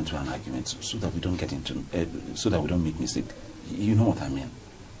not get into an argument so that we don't get into, so that we don't make mistake. You know what I mean?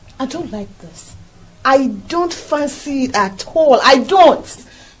 I don't like this. I don't fancy it at all. I don't.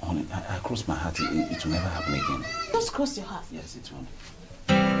 Honey, I cross my heart. It will never happen again. Just cross your heart. Yes, it won't.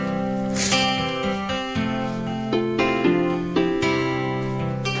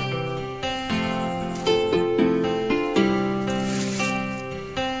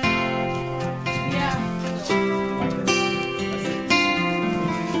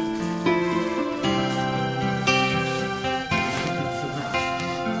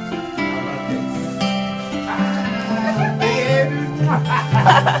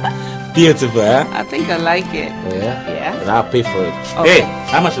 Beautiful, huh? I think I like it. Oh, yeah? Yeah. Then I'll pay for it. Okay. Hey,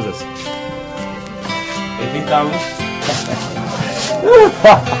 how much is this? 18,000?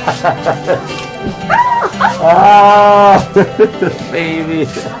 Ah, baby.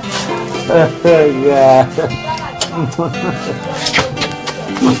 Yeah.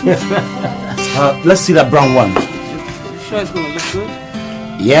 Let's see that brown one. You sure it's gonna look good?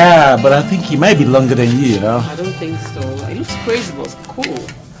 Yeah, but I think he might be longer than you, you know? I don't think so. It looks crazy, but it's cool.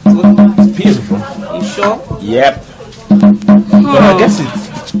 It's beautiful. You sure? Yep. But I guess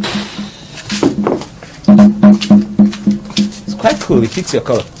it's quite cool. It fits your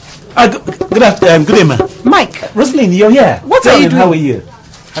color. Good afternoon. Good evening. Mike. Rosaline, you're here. What are you doing? How are you?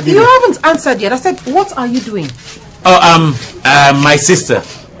 You haven't answered yet. I said, what are you doing? Oh, my sister.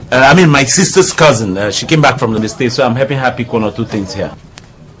 My sister's cousin. She came back from the States, so I'm helping her pick one or two things here.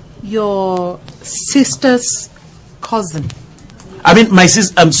 Your sister's cousin. My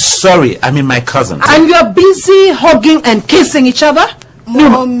sister. I'm sorry. My cousin. And you're busy hugging and kissing each other?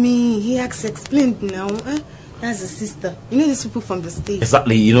 Mommy, he has explained now. That's a sister. You know these people from the States.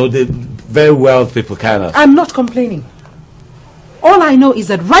 Exactly. You know, the very well people kind of. I'm not complaining. All I know is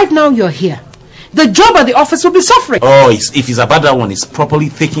that right now you're here. The job at the office will be suffering. Oh, if it's about that one, it's properly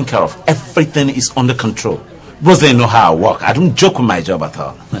taken care of. Everything is under control. Rosaline know how I work. I don't joke with my job at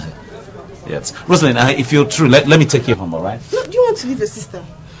all. Yes. Rosaline, if you're true, let me take you home, all right? No, do you want to leave your sister?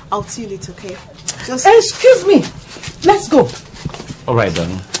 I'll see you later, okay? Just... Excuse me. Let's go. All right,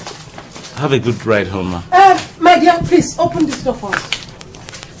 darling. Have a good ride home, ma. My dear, please, open this door for us.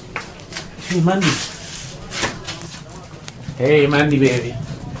 Hey, Mandi. Hey, Mandi, baby.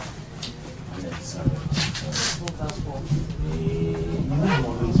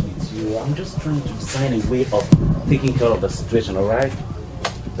 I'm just trying to design a way of taking care of the situation, alright?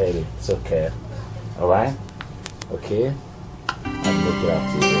 Baby, it's okay. Alright? Okay? I'll look it out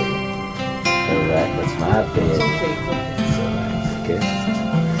to you, baby. Alright, that's my baby. It's alright, okay?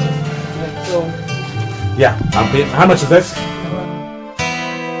 So, yeah, I'm paying. How much is this?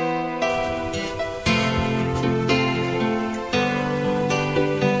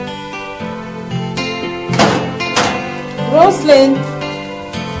 Rosaline,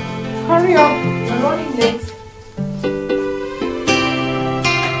 hurry up. I'm running late.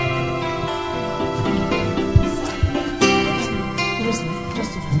 Rosaline,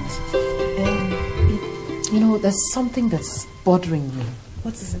 just a minute. You know, there's something that's bothering me.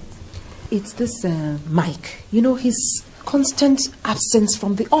 What is it? It's this Mike. You know, his constant absence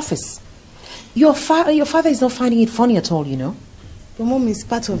from the office. Your father is not finding it funny at all, you know. But Mom, is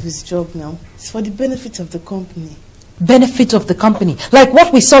part of his job now. It's for the benefit of the company. Benefit of the company? Like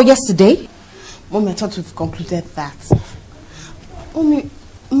what we saw yesterday? Mommy, I thought we've concluded that. Mommy,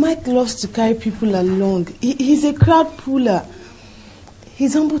 Mike loves to carry people along. He's a crowd puller.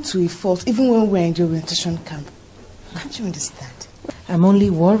 He's humble to a fault, even when we're in the orientation camp. Can't you understand? I'm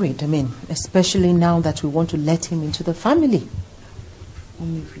only worried, especially now that we want to let him into the family.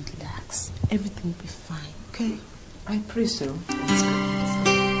 Mommy, relax. Everything will be fine, okay? I pray so.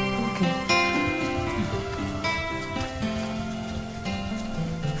 Okay.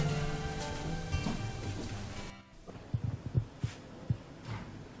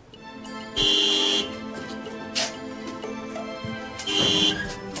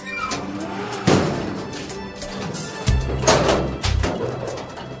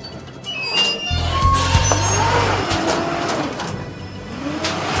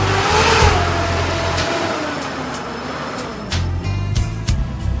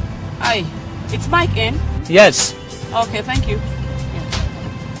 Hi, it's Mike in? Yes. Okay, thank you.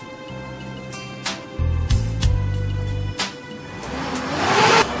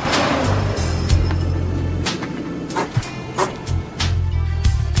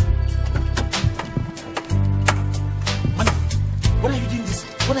 What are you doing this?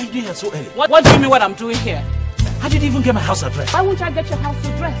 What are you doing here so early? What do you mean what I'm doing here? How did you even get my house address? Why won't I get your house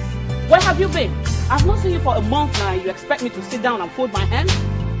address? Where have you been? I've not seen you for a month now and you expect me to sit down and fold my hands?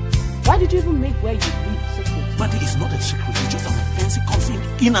 Why did you even make where you live secret? Mandi, it's not a secret. It's just an offensive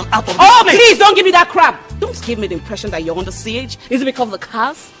concept in and out of Oh, this place. please don't give me that crap. Don't give me the impression that you're under siege. Is it because of the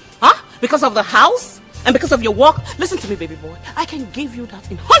cars? Huh? Because of the house? And because of your work? Listen to me, baby boy. I can give you that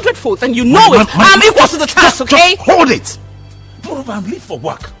in 100-fold and you know it. I'm equal to the task, okay? Just hold it. Moreover, I'm late for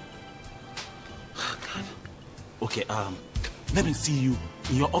work. God. Okay, let me see you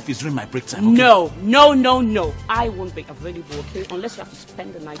in your office during my break time, okay? No. I won't be available, okay? Unless you have to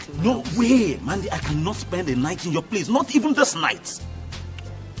spend the night in my No house. way, Mandi. I cannot spend a night in your place. Not even this night.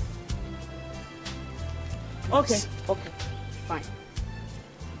 Okay, fine.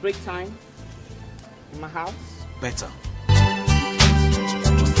 Break time in my house. Better.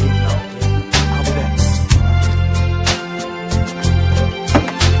 Just leave now, okay? I'll be there.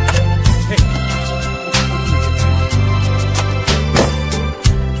 Hey.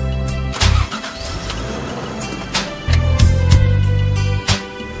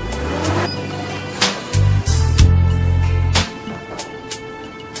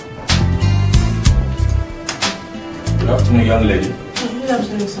 young lady. Good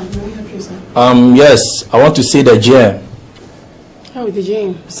afternoon, sir. May I help you, sir? Yes, I want to see the GM. Oh, the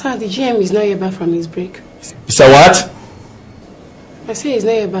GM. Sir, the GM is not yet back from his break. It's a what? I say he's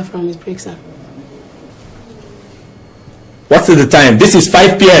not yet back from his break, sir. What is the time? This is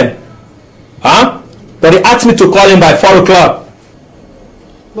 5 p.m. Huh? But they asked me to call him by 4 o'clock.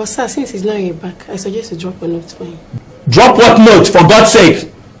 But sir, since he's not yet back, I suggest you drop a note for him. Drop what note, for God's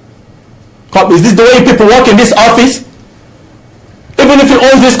sake? Come, is this the way people work in this office? Even if he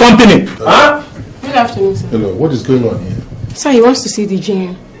owns this company. Huh? Good afternoon, sir. Hello, what is going on here? Sir, he wants to see the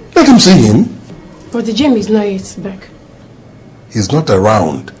GM. Let him see him. But the GM is not yet back. He's not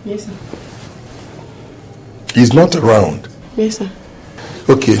around. Yes, sir. He's not around. Yes, sir.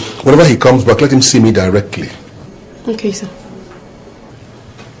 Okay, whenever he comes back, let him see me directly. Okay, sir.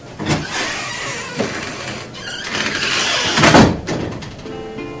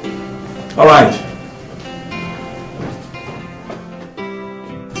 All right.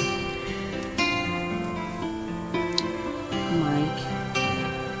 Mike,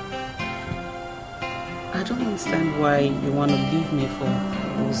 I don't understand why you want to leave me for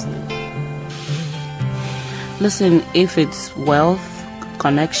Rosaline. Listen, if it's wealth,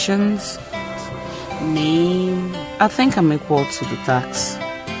 connections, name, I think I'm equal to the tax.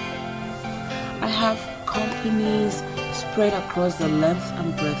 I have companies spread across the length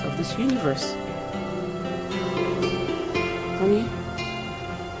and breadth of this universe. Honey,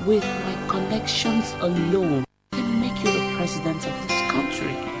 with my connections alone, I can make you the president of this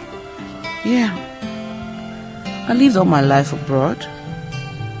country. Yeah. I lived all my life abroad.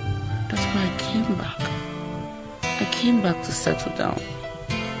 That's why I came back. I came back to settle down.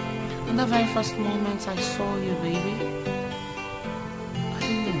 And the very first moment I saw you, baby, I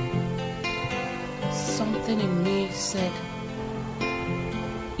don't know. Something in me said,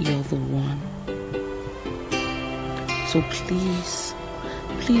 you're the one. So please,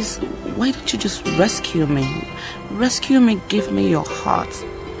 please, why don't you just rescue me? Rescue me, give me your heart.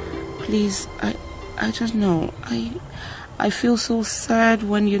 Please, I don't know. I feel so sad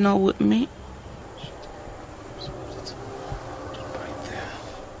when you're not with me.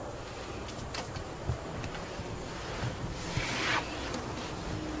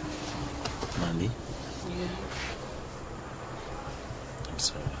 Mandi? Yeah. I'm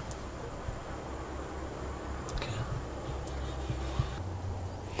sorry. Okay.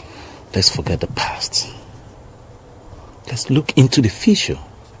 Let's forget the past. Let's look into the future.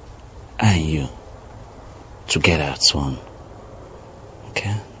 I and you. Together soon.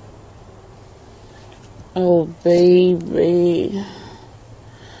 Okay? Oh, baby.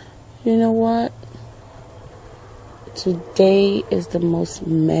 You know what? Today is the most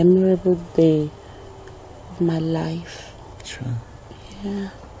memorable day of my life. Sure.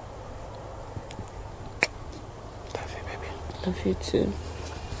 Yeah. Love you, baby. Love you too.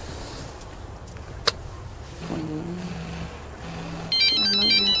 I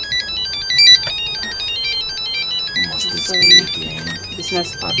love you. Who must this be again? Business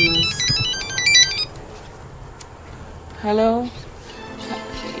partners. Hello?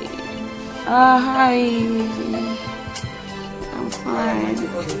 Hi. I'm fine.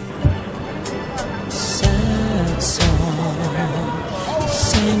 Sad song,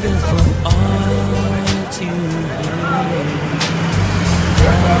 singing for all to hear.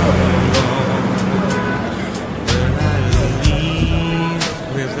 How long will I live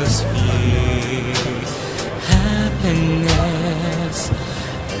with this fear? Happiness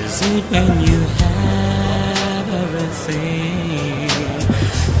is it when you have everything.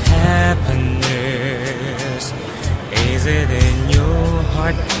 Happiness, is it in your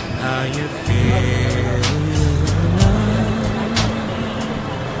heart how you feel?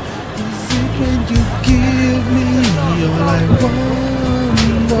 Is it when you give me all I want,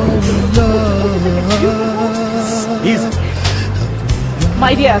 love?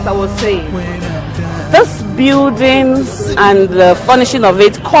 My dear, as I was saying, this buildings and the furnishing of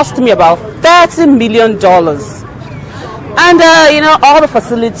it cost me about $30 million. And, you know, all the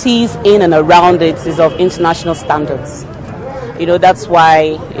facilities in and around it is of international standards. You know, that's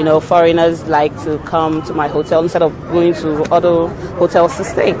why, you know, foreigners like to come to my hotel instead of going to other hotels to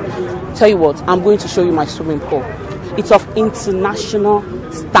stay. Tell you what, I'm going to show you my swimming pool. It's of international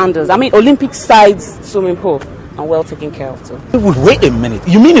standards. I mean, Olympic size swimming pool. And well taken care of too. Wait a minute.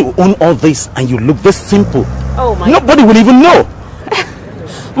 You mean you own all this and you look this simple? Oh my. Nobody will even know.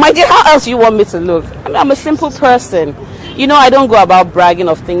 My dear, how else you want me to look? I mean, I'm a simple person. You know, I don't go about bragging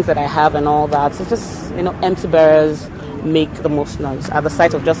of things that I have and all that. It's just, you know, empty barrels make the most noise at the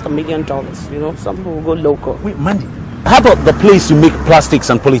sight of just $1 million. You know, some people will go local. Wait, Mandi, how about the place you make plastics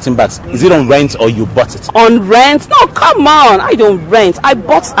and polythene bags? Is it on rent or you bought it? On rent? No, come on. I don't rent. I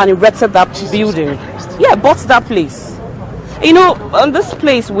bought and erected that building. Yeah, I bought that place. You know, on this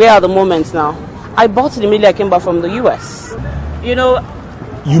place we are at the moment now, I bought it immediately I came back from the US. You know.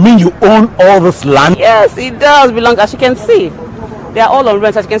 You mean you own all this land? Yes, it does belong, as you can see. They are all on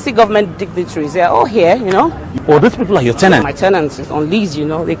rent. As you can see, government dignitaries, they are all here, you know. Oh, these people are your tenants? My tenants is on lease, you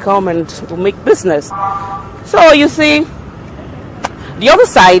know. They come and will make business. So, you see, the other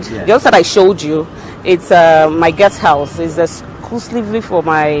side I showed you, it's my guest house. It's exclusively for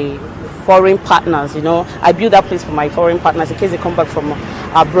my foreign partners, you know. I built that place for my foreign partners in case they come back from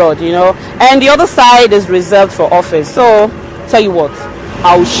abroad, you know. And the other side is reserved for office. So, tell you what,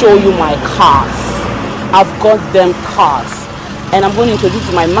 I'll show you my cars. I've got them cars. And I'm going to introduce you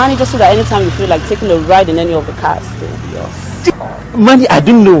to my manager so that anytime you feel like taking a ride in any of the cars, they'll be yours. Mandi, I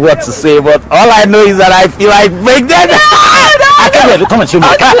didn't know what to say, but all I know is that I feel like break that. I can't wait to come and show me.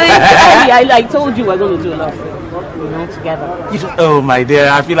 I told you we're going to do a lot of things, you know, together. Oh my dear,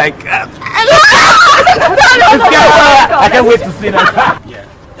 I feel like I can't wait to see that. Yeah.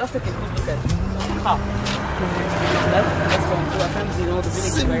 Just take a good look at the car. Let's go and do our times, you know, the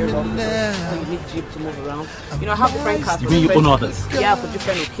village is very rough. So you need jeep to move around. You know, I have different cars. You mean you own others? Yeah, for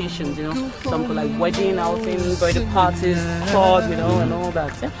different occasions, you know. Some for like wedding outings, birthday parties, club, you know, and all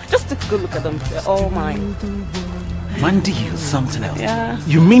that. Yeah. Just take a good look at them. They're all mine. Mandi, something else. Yeah.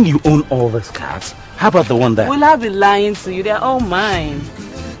 You mean you own all these cars? How about the one there? Will I be lying to you? They're all mine.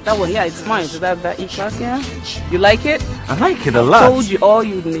 That one, yeah, it's mine. So that E-Class, yeah? You like it? I like it a lot. I told you all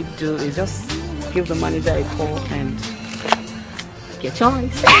you need to do is just give the manager a call and get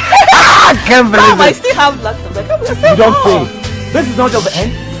choice. I can't believe it. I still have lots of them. You don't say. This is not just the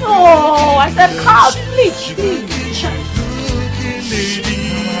end. No, I said car, please.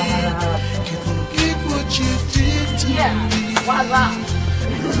 Yeah, voila.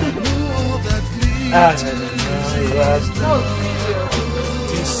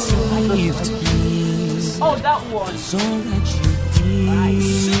 Oh, that one. So that you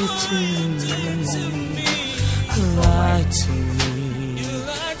did to me, lie to me,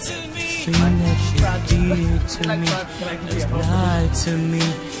 thing that you did to me, lie to me,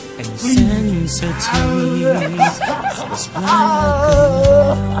 and censor to me. I was blind,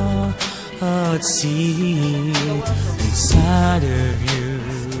 I could see inside of you.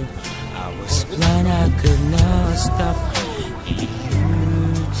 I was blind, I could not stop you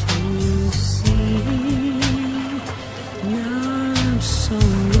to see. Now I'm so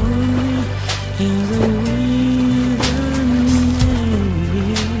lonely in the wilderness.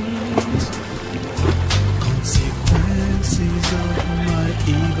 Consequences of my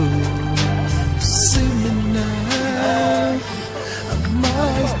evil. See me now. Am I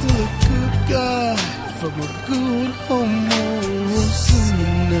still a good guy from a good home? See me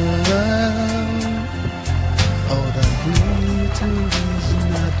now. All that glitter is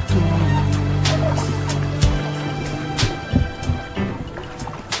not gold.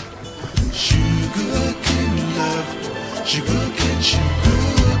 Sugar cane love, sugar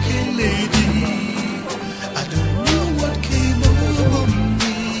cane lady. I don't know what came over me,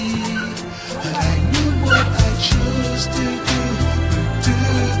 but I knew what I chose to do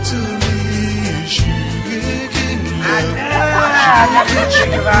to me. Sugar cane love,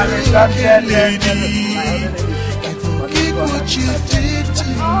 sugar cane lady. What you did to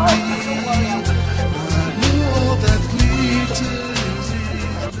me, I know all that glitters.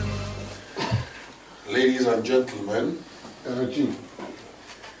 Ladies and gentlemen, Edochie,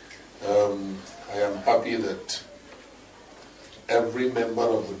 I am happy that every member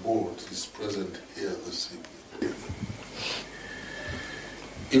of the board is present here this evening.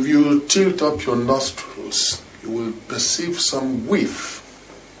 If you tilt up your nostrils, you will perceive some whiff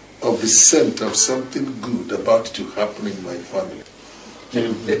of the scent of something good about to happen in my family.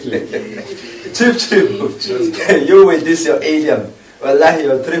 Chief, you with this your alien. Wallahi,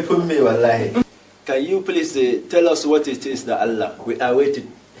 you're tripping me, wallahi. Can you please tell us what it is that Allah, we are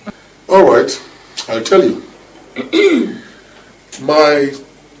waiting. Alright, I'll tell you. My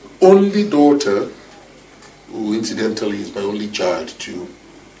only daughter, who incidentally is my only child too,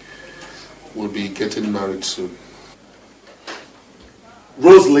 will be getting married soon.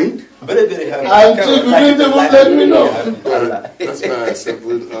 Rosaline? Very, very happy. And Chief, you didn't even let me know. That's why I said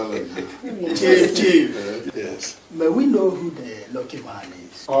with Allah. Chief. Yes. May we know who the lucky man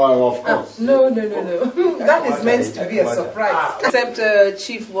is? Oh, of course. No. That is meant to be a surprise. Except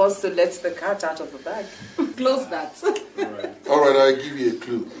Chief wants to let the cat out of the bag. Close that. Alright, I'll give you a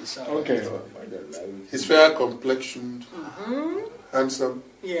clue. Okay. He's fair complexioned, handsome,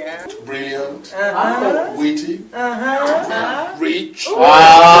 Yeah. brilliant, Uh-huh. witty, rich.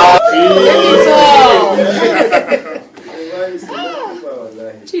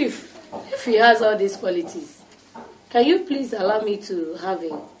 Chief, if he has all these qualities, can you please allow me to have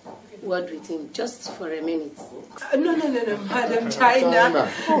a word with him just for a minute? No, Madam China.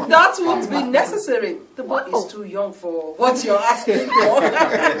 That won't be necessary. The boy is too young for what you're asking for.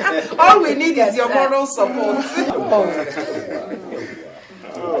 All we need is your moral support.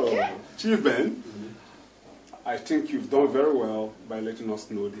 Chief Ben, I think you've done very well by letting us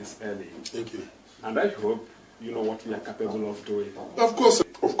know this early. Thank you. And I hope you know what we are capable of doing. Of course,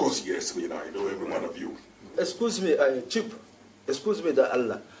 yes. I mean, I know every one of you. Excuse me, Chief. Excuse me, the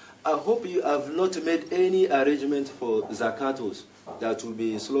Allah. I hope you have not made any arrangement for zakatos that will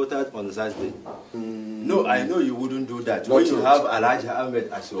be slaughtered on Thursday. No, I know you wouldn't do that. When you have Elijah Ahmed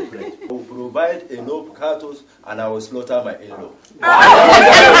as your friend, I will provide enough cattle and I will slaughter my in-law.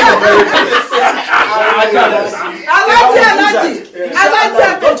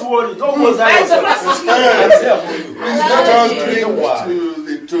 Don't worry, don't worry. Let's not all drink to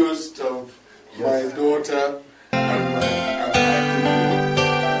the toast of my daughter and my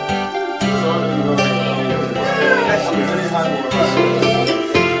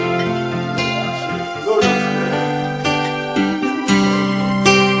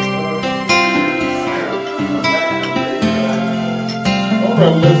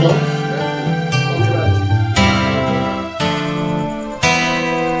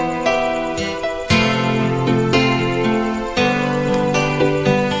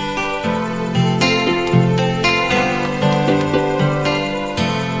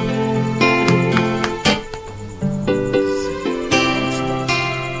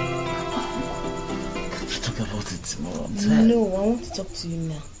No, I want to talk to you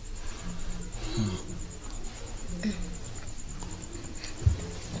now.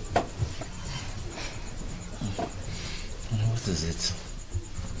 What is it?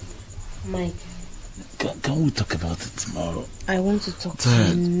 Mike. Can we talk about it tomorrow? I want to talk to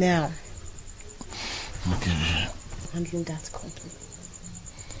you now. Okay. Handling that company.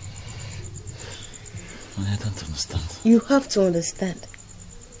 I don't understand. You have to understand.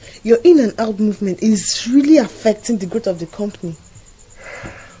 Your in and out movement is really affecting the growth of the company.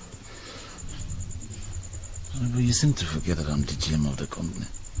 But you seem to forget that I'm the GM of the company.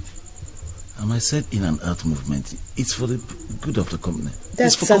 And I said in and out movement, it's for the good of the company.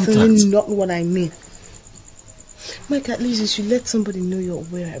 That's certainly not what I mean. Mike, at least you should let somebody know your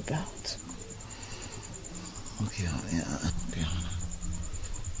whereabouts. Okay, okay.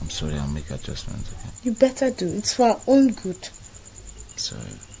 I'm sorry, I'll make adjustments, okay? You better do. It's for our own good.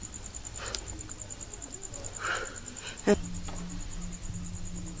 Sorry.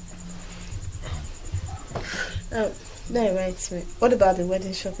 That reminds me. What about the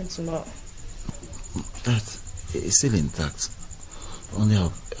wedding shopping tomorrow? That is still intact. Only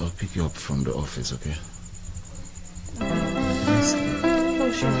I'll pick you up from the office, okay?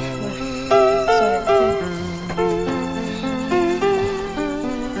 Oh, sure.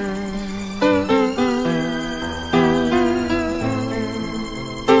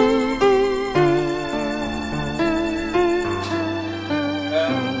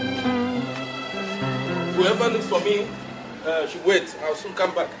 Whoever looks for me should wait. I'll soon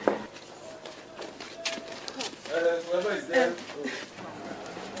come back. Whoever is there.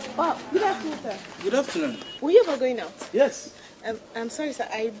 Wow, good afternoon, sir. Good afternoon. Were you ever going out? Yes. I'm sorry, sir.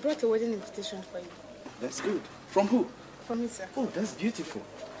 I brought a wedding invitation for you. That's good. From who? From me, sir. Oh, that's beautiful.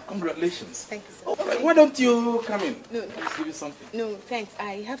 Congratulations. Thank you, sir. All right, why don't you come in? No. Let's give you something. No, thanks.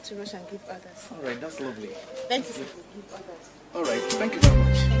 I have to rush and give others. All right, that's lovely. Thank you, sir. Give others. All right, thank you very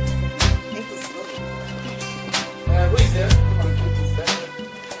much. Thank you, sir. Who is there? Come on, who is there?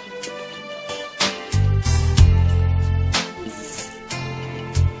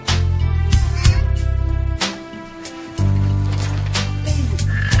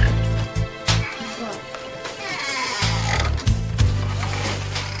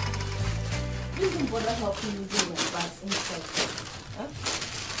 Helping me do my bags inside. Huh?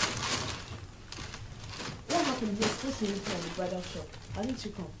 What happened? You were supposed to meet me at the bridal shop. Why didn't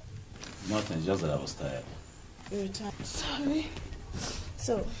you come? Nothing, just that I was tired. You're tired. Sorry.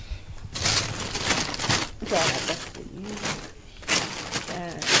 So, okay, I have that for you.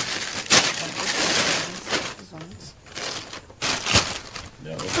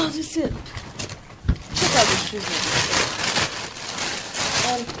 Oh, this is it. Check out the shoes.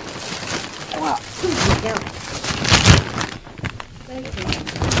 Wow, this is the gown. Thank you.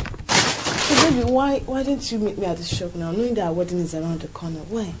 So, baby, why didn't you meet me at the shop now, knowing that our wedding is around the corner?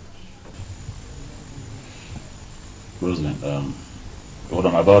 Why? Rosaline, What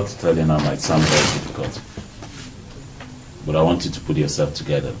I'm about to tell you now might sound very difficult, but I want you to put yourself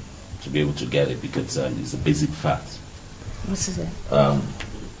together to be able to get it, because it's a basic fact. What is it? I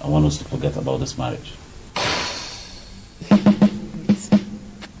want us to forget about this marriage.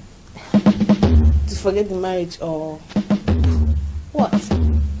 To forget the marriage or what?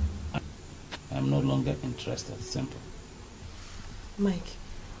 I'm no longer interested. Simple. Mike,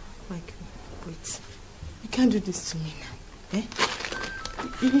 wait. You can't do this to me now. Eh?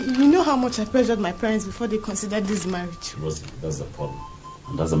 You know how much I pressured my parents before they considered this marriage. Rosie, that's the problem.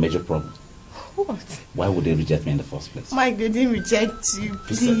 And that's a major problem. What? Why would they reject me in the first place? Mike, they didn't reject you,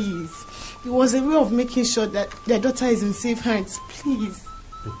 please. It was a way of making sure that their daughter is in safe hands, please.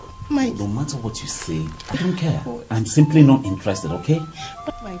 Mike. No matter what you say, I don't care. I'm simply not interested, okay?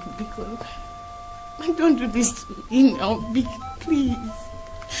 Mike, because Mike, don't do this to me now, please.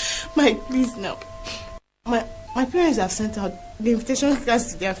 Mike, please now. My parents have sent out the invitation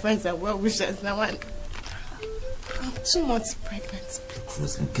cards to their friends and well wishers now, and I'm 2 months pregnant.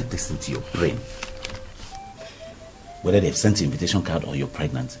 Rosaline, get this into your brain. Whether they've sent you an invitation card or you're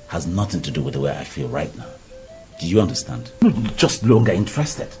pregnant has nothing to do with the way I feel right now. Do you understand? I'm just no longer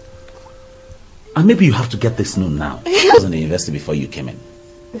interested. And maybe you have to get this known now. I was in the university before you came in.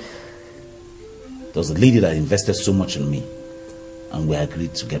 There was a lady that invested so much in me, and we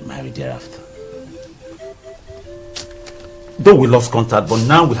agreed to get married thereafter. Though we lost contact, but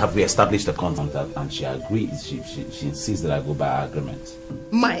now we have re-established the contact, and she agrees. She insists that I go by our agreement.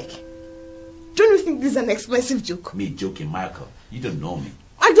 Mike, don't you think this is an expensive joke? Me joking, Michael. You don't know me.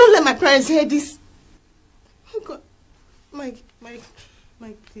 I don't let my parents hear this. Oh God, Mike,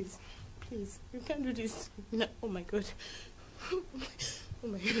 please, you can't do this. No. Oh my God. Oh my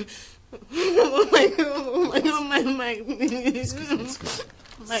God. Oh my God. Oh my God. My.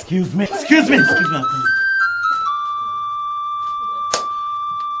 Excuse me. I'm coming.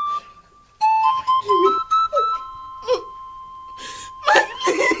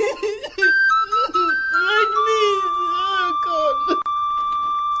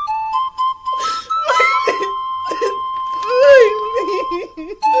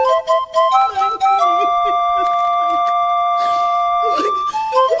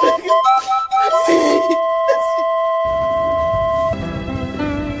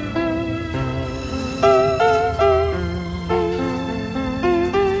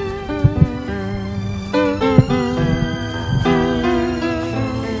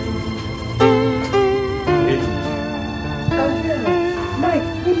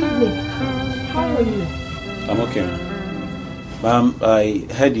 I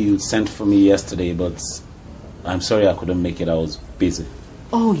heard you sent for me yesterday, but I'm sorry I couldn't make it. I was busy.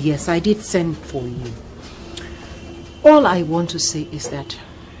 Oh yes, I did send for you. All I want to say is that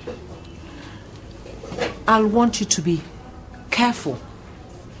I'll want you to be careful.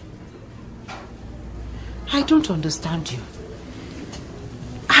 I don't understand you.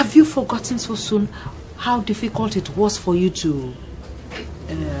 Have you forgotten so soon how difficult it was for you to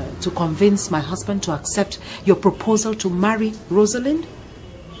convince my husband to accept your proposal to marry Rosaline?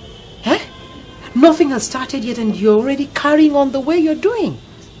 Eh? Nothing has started yet and you're already carrying on the way you're doing.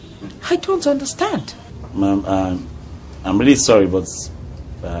 I don't understand. Ma'am, I'm really sorry, but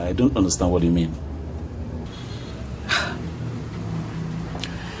I don't understand what you mean.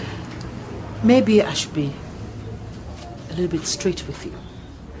 Maybe I should be a little bit straight with you.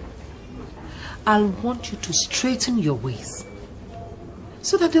 I'll want you to straighten your ways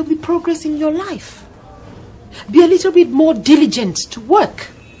so that there'll be progress in your life. Be a little bit more diligent to work.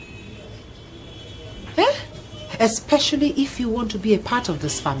 Eh? Especially if you want to be a part of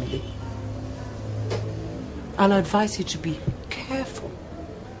this family. I'll advise you to be careful.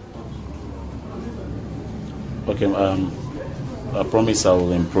 Okay, I promise I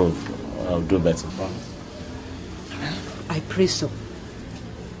will improve. I'll do better. I pray so.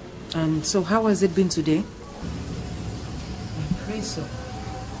 And so how has it been today? I pray so.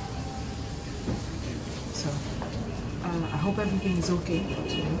 So, I hope everything is okay.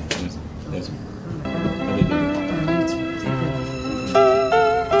 Yes.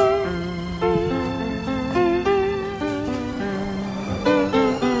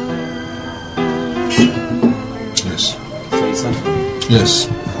 Yes.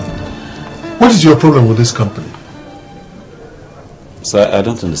 What is your problem with this company? Sir, I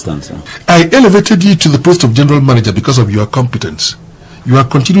don't understand, sir. I elevated you to the post of general manager because of your competence. Your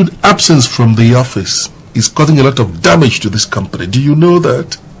continued absence from the office is causing a lot of damage to this company. Do you know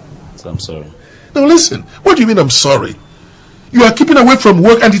that? Sir, I'm sorry. Now listen, what do you mean I'm sorry? You are keeping away from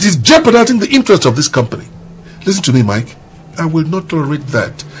work and it is jeopardizing the interest of this company. Listen to me, Mike. I will not tolerate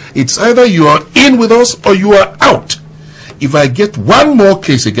that. It's either you are in with us or you are out. If I get one more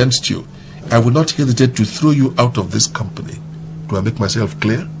case against you, I will not hesitate to throw you out of this company. Do I make myself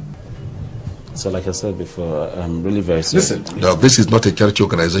clear? So like I said before, I'm really very sorry. Listen, now this is not a charity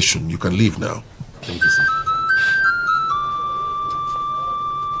organization. You can leave now. Thank you, sir.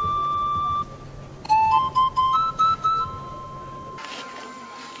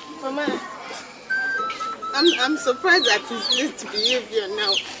 Mama, I'm surprised at his late behavior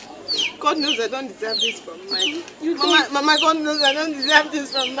now. God knows I don't deserve this from Mike. Mama, God knows I don't deserve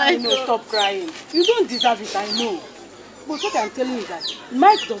this from Mike. I know, stop crying. You don't deserve it, I know. But what I'm telling you is that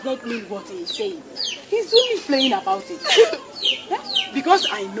Mike does not mean what he is saying. He's only playing about it. Because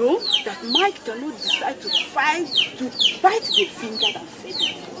I know that Mike cannot decide to bite the finger that fed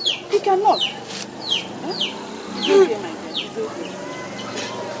him. He cannot. It's okay, my dear. It's okay.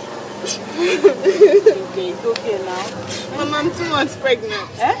 It's okay now. Mama, I'm 2 months pregnant.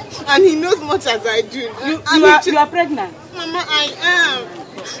 And he knows much as I do. You are pregnant? Mama, I am.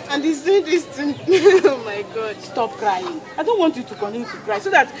 And he's doing this to me. Oh my God. Stop crying. I don't want you to continue to cry so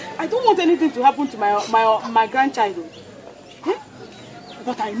that I don't want anything to happen to my grandchild.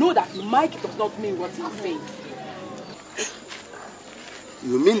 But I know that Mike does not mean what he's saying.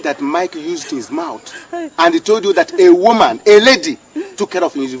 You mean that Mike used his mouth and he told you that a woman, a lady, took care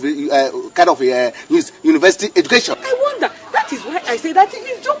of his university education? I wonder. That is why I say that he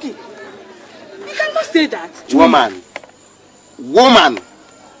is joking. You cannot say that. Woman,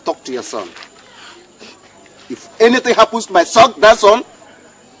 talk to your son. If anything happens to my son, that son,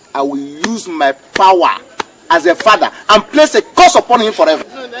 I will use my power as a father and place a curse upon him forever.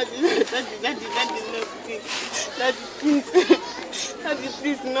 No, Daddy, no, please. Daddy, please. Daddy,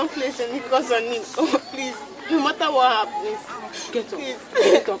 please, do not place any curse on him. Oh, please. No matter what happens. Get up. Please.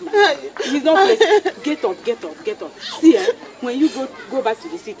 Get up, man. He's not placed. Get up. See, when you go back to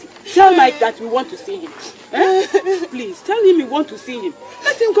the city, tell Mike that we want to see him. Please, tell him we want to see him.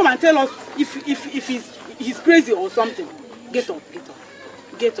 Let him come and tell us if he's crazy or something. Get up, my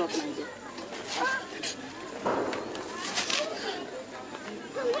dear.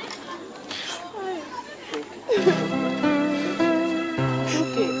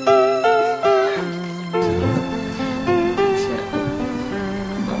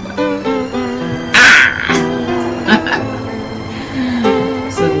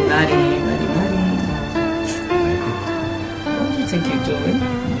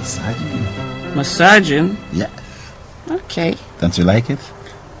 Massaging? Yeah. Okay. Don't you like it?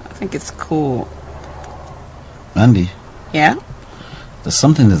 I think it's cool. Mandi? Yeah? There's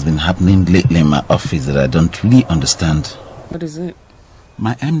something that's been happening lately in my office that I don't really understand. What is it?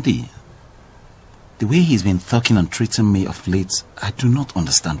 My MD. The way he's been talking and treating me of late, I do not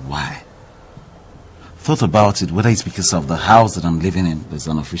understand why. Thought about it, whether it's because of the house that I'm living in, there's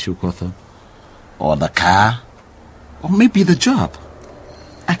an official quarter, or the car, or maybe the job.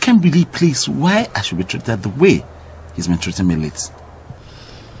 I can't really place why I should be treated the way he's been treating me lately.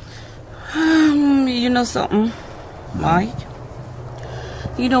 You know something, Mike?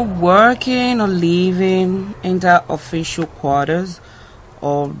 You know, working or living in the official quarters,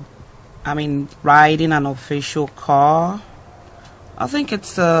 or, riding an official car, I think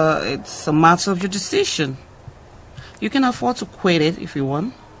it's a matter of your decision. You can afford to quit it if you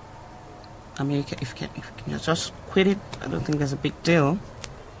want. If you can just quit it, I don't think there's a big deal.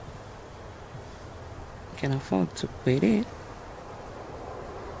 You can afford to quit it.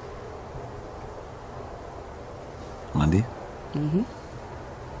 Mandi?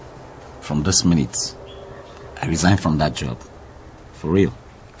 From this minute, I resign from that job. For real.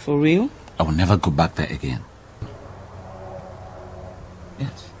 For real? I will never go back there again.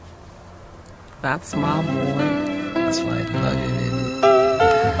 Yes. That's my boy. That's right. I love you, baby.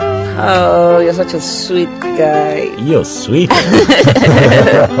 Oh, you're such a sweet guy. You're sweet.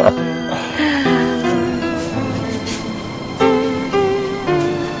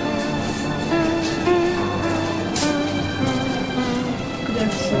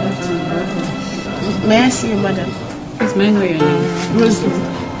 May I see you, madam? Yes, may I know your name? Rosaline.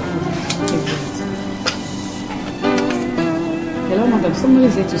 Hello, madam. Somebody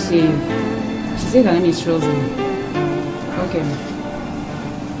is here to see you. She said her name is Rosaline. Okay.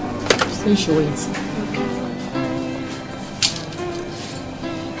 Say she waits.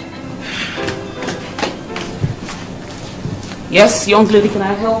 Yes, young lady, can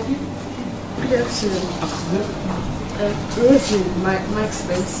I help you? Good afternoon. Rosaline, Mike's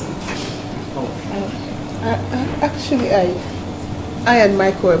Benson. Actually, I and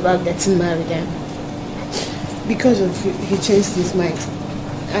Mike were about getting married, and because of he changed his mind,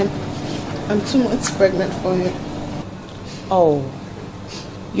 and I'm 2 months pregnant for him. Oh,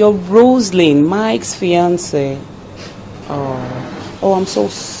 you're Rosaline, Mike's fiance. Oh, I'm so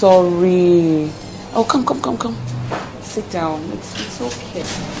sorry. Oh, come. Sit down. It's okay.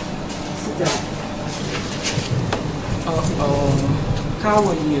 Sit down. How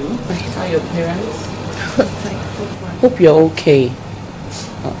are you? How are your parents? Hope you're okay.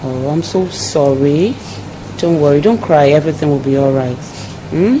 I'm so sorry. Don't worry, don't cry. Everything will be all right.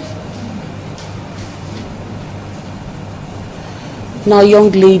 Now,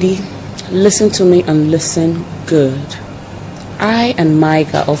 young lady, listen to me and listen good. I and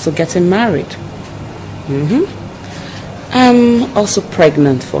Mike are also getting married. I'm also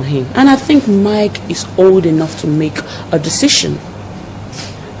pregnant for him. And I think Mike is old enough to make a decision.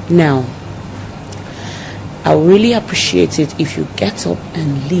 Now, I really appreciate it if you get up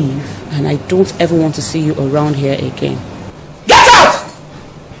and leave, and I don't ever want to see you around here again. Get out!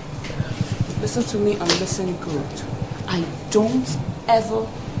 Listen to me and listen good. I don't ever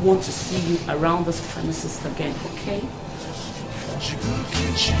want to see you around this premises again, okay?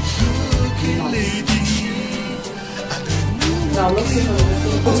 Now listen,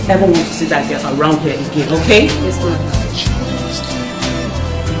 don't ever want to see that girl around here again, okay? Yes, ma'am.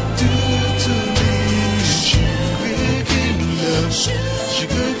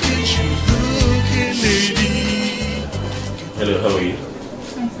 Hello, how are you?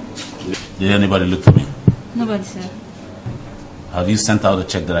 Did anybody look for me? Nobody, sir. Have you sent out the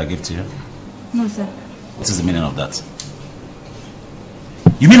check that I gave to you? No, sir. What is the meaning of that?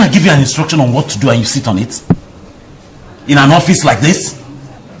 You mean I give you an instruction on what to do and you sit on it? In an office like this?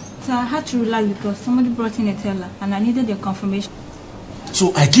 So I had to relax because somebody brought in a teller and I needed their confirmation.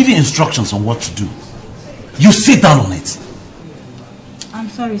 So I give you instructions on what to do. You sit down on it. I'm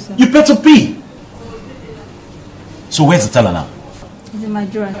sorry, sir. You better be. So where's the teller now? It's in my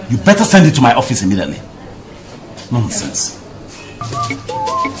drawer. You better send it to my office immediately. Nonsense.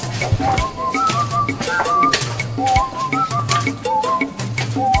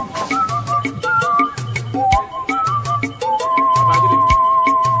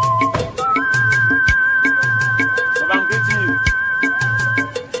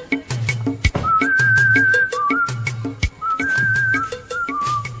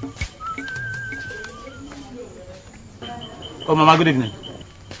 Oh, Mama, good evening.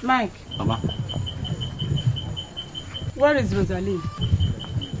 Mike. Mama. Where is Rosaline?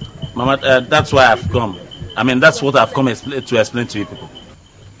 Mama, that's why I've come. I mean, that's what I've come to explain to you people.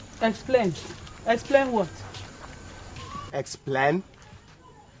 Explain. Explain what? Explain?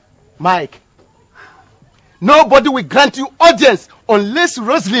 Mike, nobody will grant you audience unless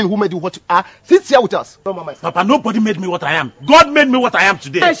Rosaline, who made you what you are, sits here with us. Papa, nobody made me what I am. God made me what I am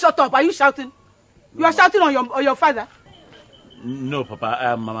today. Hey, shut up. Are you shouting? You are shouting on your father? No,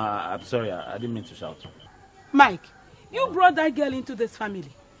 Papa. Mama, I'm sorry. I didn't mean to shout. Mike, you brought that girl into this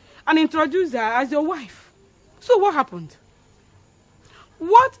family and introduced her as your wife. So what happened?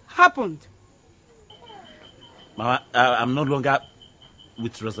 What happened? Mama, I'm no longer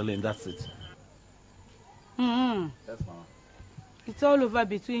with Rosaline. That's it. Mm-hmm. Yes, Mama. It's all over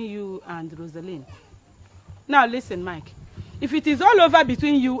between you and Rosaline. Now listen, Mike. If it is all over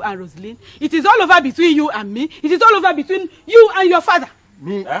between you and Rosaline, it is all over between you and me, it is all over between you and your father.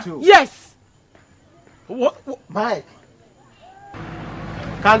 Me too. Yes. What? Mike,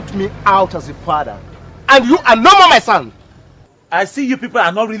 count me out as a father. And you are no more my son. I see you people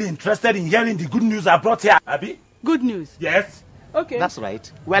are not really interested in hearing the good news I brought here, Abby. Good news? Yes. Okay. That's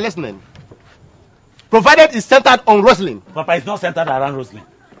right. We are listening. Provided it's centered on Rosaline. Papa, it's not centered around Rosaline.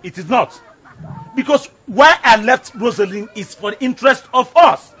 It is not. Because why I left Rosaline is for the interest of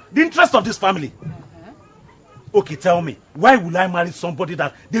us. The interest of this family. Okay, tell me. Why will I marry somebody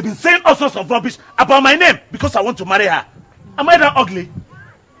that they've been saying all sorts of rubbish about my name because I want to marry her? Am I that ugly?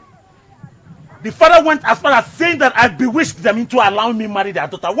 The father went as far as saying that I bewitched them into allowing me marry their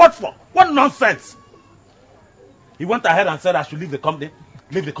daughter. What for? What nonsense? He went ahead and said I should leave the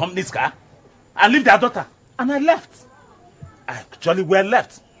company's car, and leave their daughter. And I left. I actually well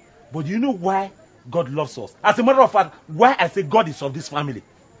left. But you know why God loves us? As a matter of fact, why I say God is of this family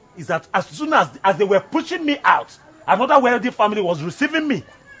is that as soon as they were pushing me out, another wealthy family was receiving me.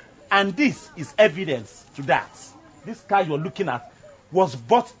 And this is evidence to that. This car you're looking at was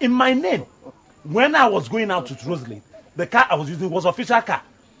bought in my name. When I was going out with Rosaline, the car I was using was official car.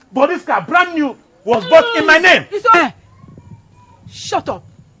 But this car, brand new, was bought in my name. Shut up.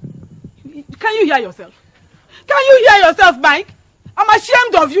 Can you hear yourself? Can you hear yourself, Mike? I'm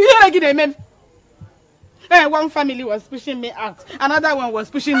ashamed of you. One family was pushing me out. Another one was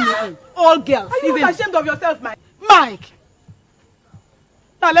pushing me in. All girls. Are you not ashamed of yourself, Mike? Mike!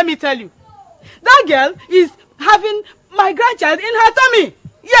 Now let me tell you. That girl is having my grandchild in her tummy.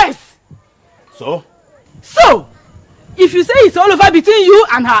 Yes! So? So, If you say it's all over between you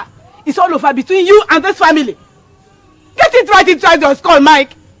and her, it's all over between you and this family. Get it right inside your skull,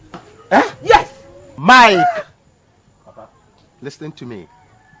 Mike. Eh? Yes. Mike. Papa, listen to me.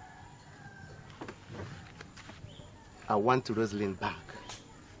 I want Rosaline back.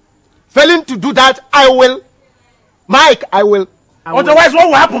 Failing to do that, I will. Mike, I will. Otherwise, what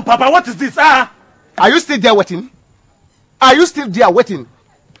will happen, Papa? What is this? Are you still there waiting? Are you still there waiting?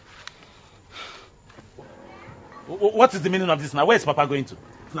 What is the meaning of this now? Where is Papa going to?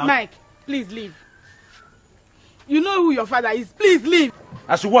 Now? Mike, please leave. You know who your father is. Please leave.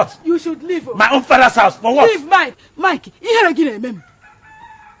 I should what? You should leave. My own father's house. For what? Leave, Mike. Mike, here again,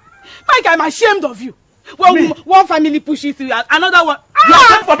 Mike, I'm ashamed of you. Well, one family pushes you out, another one. You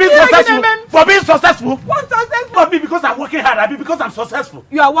are for being successful. For being successful. What successful? Not be because I'm working hard. I be because I'm successful.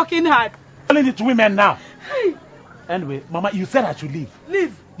 You are working hard. Telling it to women now. Anyway, Mama, you said I should leave.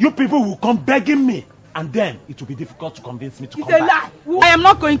 Leave. You people will come begging me, and then it will be difficult to convince me to come back. It's a lie. I am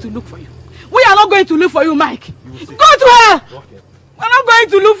not going to look for you. We are not going to look for you, Mike. Go to her. Okay. We're not going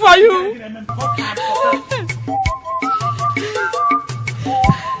to look for you.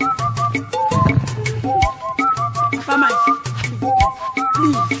 Papa Mike,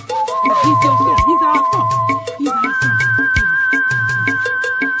 please. He's your son. He's our son. He's our son.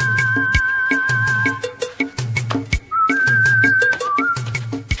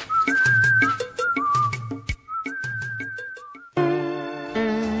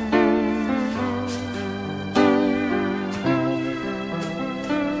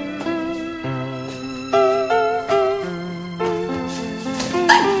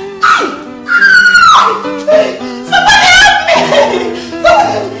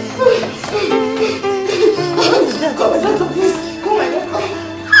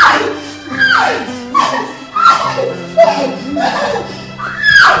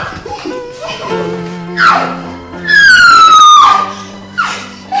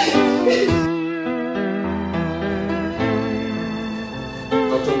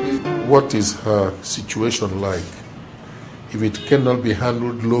 What is her situation like? If it cannot be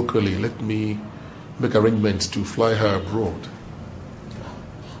handled locally, let me make arrangements to fly her abroad.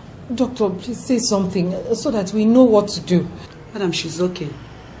 Doctor, please say something so that we know what to do. Madam, she's okay.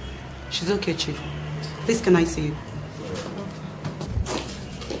 She's okay, Chief. Please, can I see you?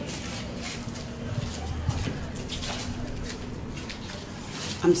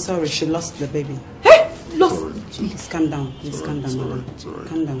 I'm sorry, she lost the baby. Hey! Lost? Please, calm down. Please, calm down, madam.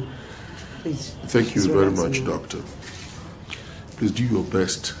 Calm down. Please. Thank you very much, Doctor. Please do your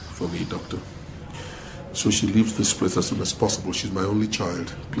best for me, Doctor. So she leaves this place as soon as possible. She's my only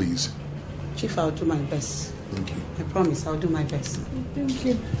child. Please. Chief, I'll do my best. Thank you. I promise I'll do my best. Thank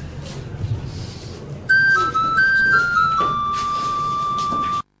you.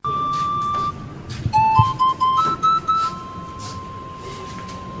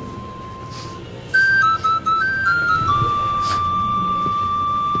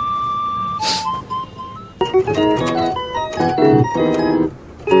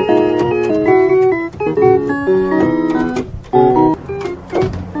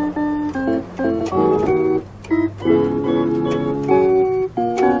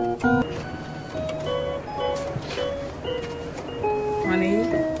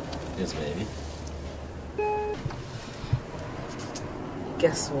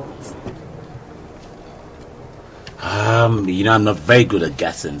 You know, I'm not very good at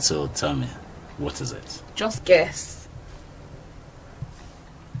guessing, so tell me, what is it? Just guess.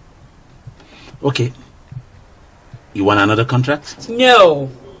 Okay. You want another contract? No.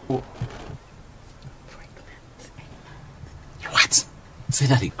 What? Say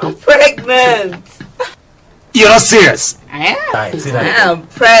that again. I'm pregnant. You're not serious? I am. Right, say that I again. am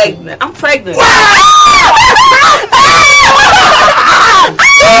pregnant. I'm pregnant.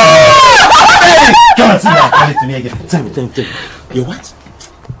 Come on, sit down. Tell it to me again. Tell me. You're what?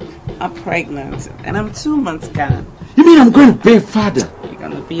 I'm pregnant, and I'm 2 months gone. You mean I'm going to be a father? You're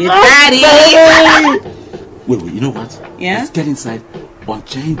gonna be a daddy. Wait, you know what? Yeah? Let's get inside,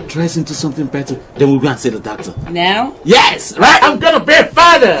 unchain, dress into something better, then we'll go and see the doctor. Now? Yes, right? I'm gonna be a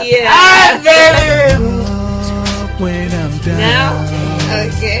father. Yeah. When I'm down. Now?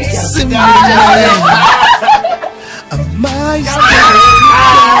 Okay. I might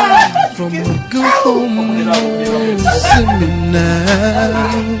stay from a good home. See me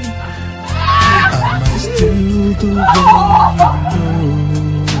now. I might still the one you know.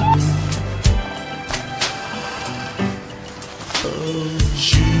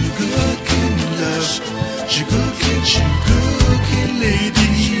 Sugar cane love, sugar cane lady.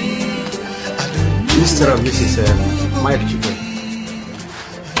 Mr. and Mrs. Mike Chico.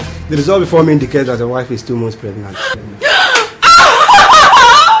 The result before me indicates that the wife is 2 months pregnant.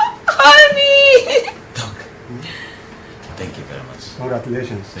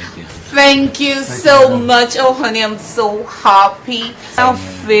 Congratulations. Thank you. Thank you so much. Oh, honey, I'm so happy. I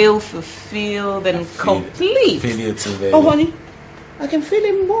feel fulfilled and complete. Feel you too, baby. Oh, honey, I can feel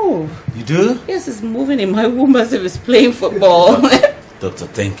him move. You do? Yes, it's moving in my womb as if it's playing football. Doctor,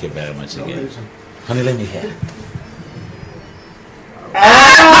 thank you very much again. Honey, let me hear.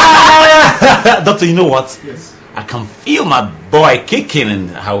 Doctor, you know what? Yes. I can feel my boy kicking in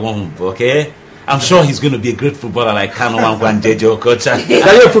her womb, okay? I'm sure he's going to be a great footballer like Kano and JJ Okocha.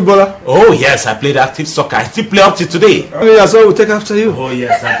 Are you a footballer? Oh, yes, I played active soccer. I still play up to today. Oh, yeah, so we'll take after you. Oh,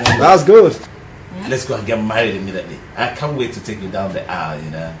 yes, I can. That's good. Let's go and get married immediately. I can't wait to take you down the aisle,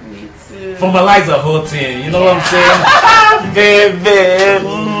 you know. Me too. Formalize the whole thing, you know what I'm saying? Baby.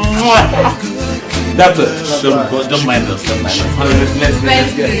 Doctor, don't mind us, don't mind us.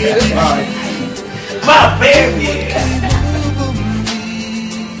 Let's get it. My baby.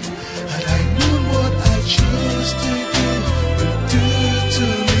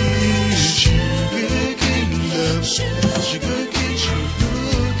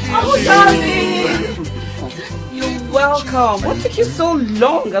 Oh, darling. You're welcome. What took you so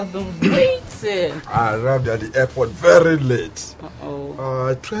long? I've been waiting. I arrived at the airport very late. Uh-oh.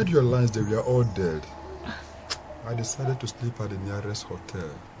 I tried your lines, they were all dead. I decided to sleep at the nearest hotel.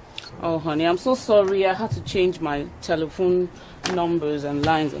 Oh, honey, I'm so sorry. I had to change my telephone numbers and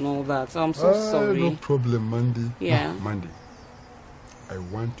lines and all that. So I'm so sorry. No problem, Mandi. Yeah. Mandi, I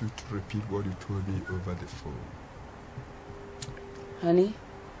want you to repeat what you told me over the phone. Honey,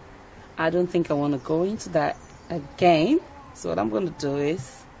 I don't think I want to go into that again. So what I'm going to do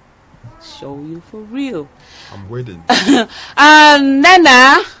is show you for real. I'm waiting.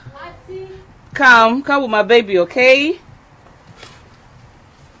 Nana, come with my baby, okay?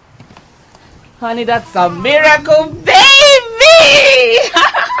 Honey, that's a miracle baby!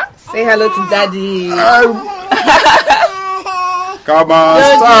 Say hello to daddy. Come on,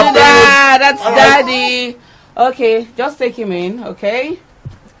 Don't stop do that. That's daddy. Okay, just take him in, okay?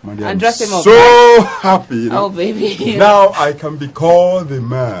 Mandi, And dress him up. so happy. You know? Oh, baby. Now I can be called the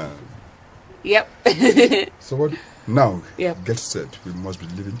man. Yep. So what? Now, Yep. get set. We must be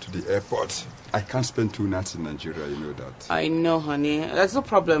leaving to the airport. I can't spend 2 nights in Nigeria, you know that. I know, honey. That's no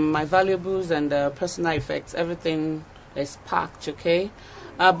problem. My valuables and personal effects, everything is packed, okay?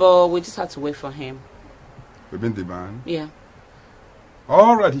 But we just had to wait for him. Within the van? Yeah.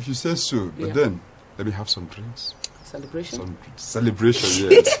 All right, if you say so. But Yeah. then, let me have some drinks. Celebration? Some celebration,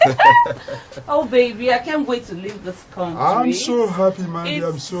 yes. Oh, baby, I can't wait to leave this country. I'm so happy, Mandi. It's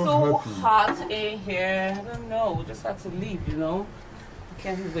I'm so happy. hot in here. I don't know. We just had to leave, you know. I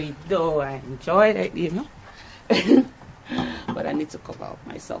can't wait, though. I enjoyed it, you know. But I need to cover up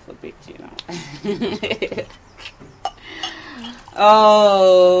myself a bit, you know.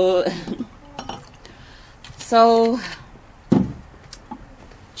 Oh. So,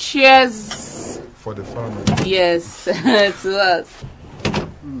 cheers. For the family. Yes, to us.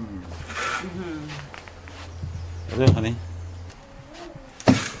 Hello, honey.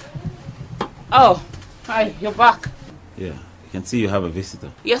 Oh, hi, you're back. Yeah, you can see you have a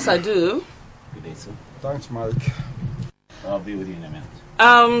visitor. Yes, I do. Good day, sir. Thanks, Mike. I'll be with you in a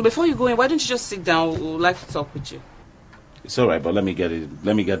minute. Before you go in, why don't you just sit down? We would like to talk with you. It's all right, but let me get it.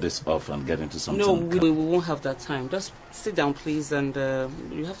 Let me get this off and get into something. No, we won't have that time. Just sit down, please, and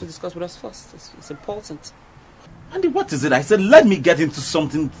you have to discuss with us first. It's important. Andy, what is it? I said, let me get into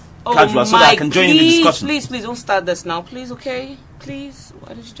something casual so that I can join in the discussion. Please, don't start this now. Please, okay? Please.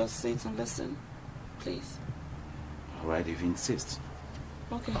 Why don't you just sit and listen? Please. All right, if you insist.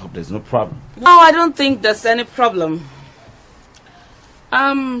 Okay. I hope there's no problem. No, I don't think there's any problem.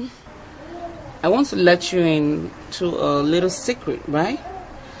 I want to let you into a little secret, right?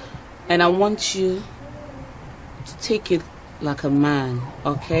 And I want you to take it like a man,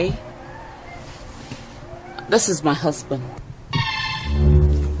 okay? This is my husband.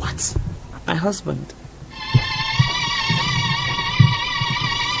 What? My husband.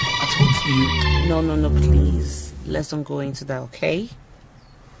 I told you. No, please. Let's don't go into that, okay?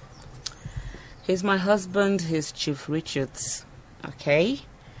 He's my husband. He's Chief Richards, okay?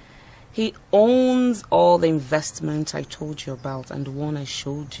 He owns all the investment I told you about, and the one I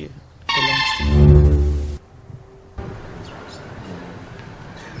showed you belongs to him.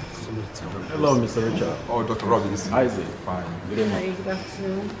 Hello, Mr. Richard. Oh, Dr. Robbins. Isaac. Fine. Good evening. Hi, good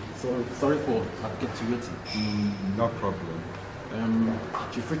afternoon. Sorry for I've kept you waiting. No problem.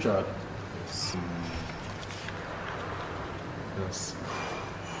 Chief Richard. Yes.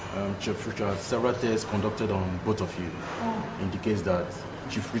 Chief Richard, several tests conducted on both of you indicates that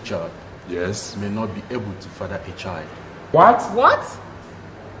Chief Richard may not be able to father a child. What?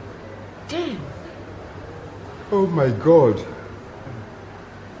 Damn. Oh my God.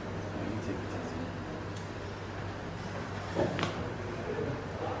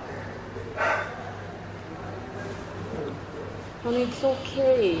 honey, it's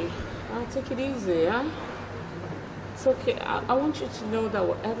okay. I'll take it easy, huh? It's okay. I want you to know that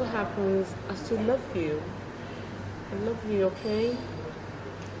whatever happens, I still love you. I love you, okay?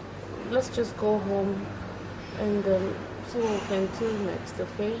 Let's just go home and see what we can do next,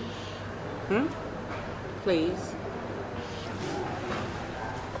 okay? Please.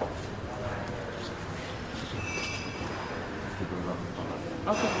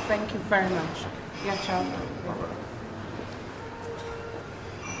 Okay, thank you very much. Yeah, ciao.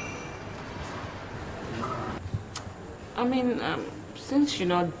 I mean, since you're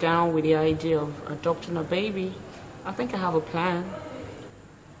not down with the idea of adopting a baby, I think I have a plan.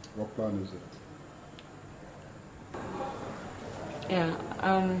 What plan is it? Yeah,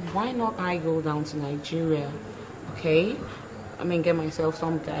 why not I go down to Nigeria, okay? I mean, get myself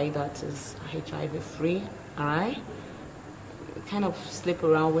some guy that is HIV free, alright? Kind of sleep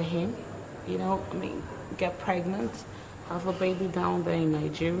around with him, you know, I mean, get pregnant, have a baby down there in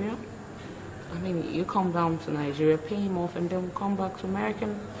Nigeria. I mean, you come down to Nigeria, pay him off, and then we'll come back to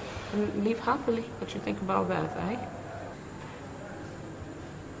America and live happily. What you think about that, right?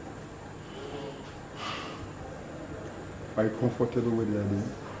 Are you comfortable with the idea?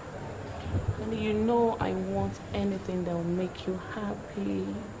 And you know I want anything that will make you happy.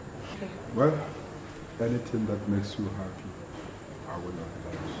 Okay. Well, anything that makes you happy, I will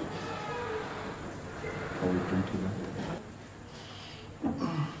oblige. Are we drink to that?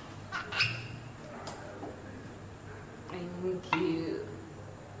 Thank you.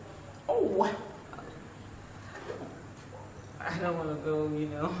 Oh! I don't want to go, you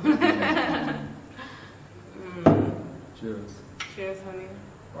know. Cheers. Cheers, honey.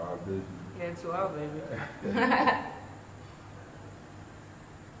 Wow, baby. Yeah, to our baby.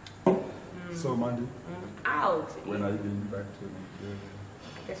 So, Mandi, Out. when are you going back to Nigeria?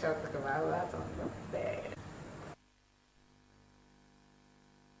 I guess I'll talk about that on the bed.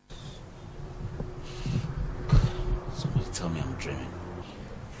 Somebody tell me I'm dreaming.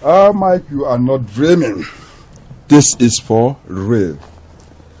 Mike, you are not dreaming. This is for real.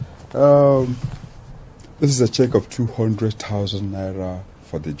 This is a check of 200,000 naira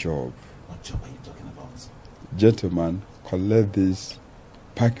for the job. What job are you talking about? Gentlemen, collect this,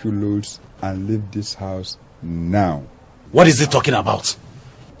 pack your loads, and leave this house now. What is he talking about?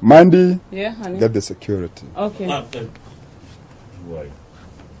 Mandi, yeah, honey. Get the security. Okay. Wait.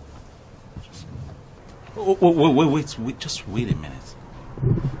 Wait, just wait a minute.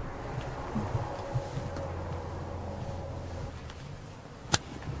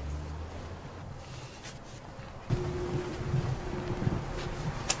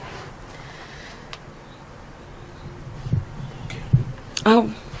 Oh,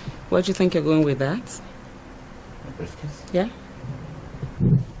 where do you think you're going with that? My briefcase? Yeah?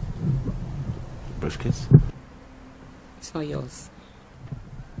 Briefcase? It's not yours.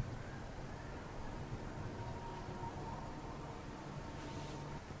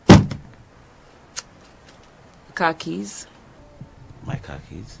 Car keys. My car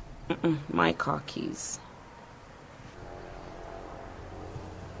keys? My car keys.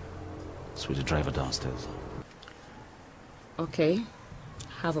 It's with the driver downstairs. Okay.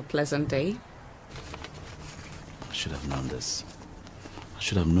 Have a pleasant day. I should have known this. I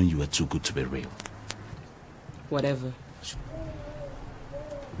should have known you were too good to be real. Whatever.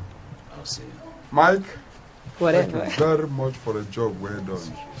 I'll see you. Mike, whatever. Thank you very much for a job well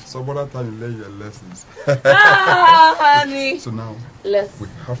done. Some other time you learn your lessons. Honey. So now, we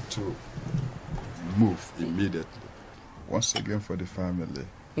have to move immediately. Once again for the family.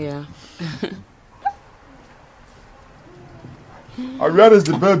 Yeah. And where is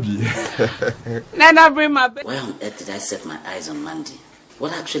the baby? Nana, bring my baby. Why on earth did I set my eyes on Mandi?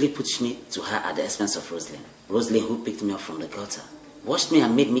 What actually pushed me to her at the expense of Rosaline? Rosaline, who picked me up from the gutter, washed me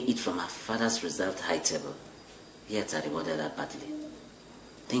and made me eat from her father's reserved high table. Yet I rewarded her badly,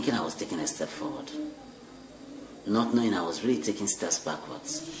 thinking I was taking a step forward, not knowing I was really taking steps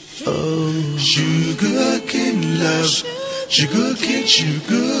backwards. Oh, sugar cane love, sugar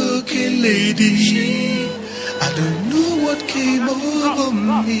cane lady. I don't know what came over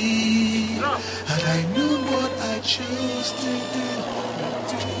me, had I known what I chose to do.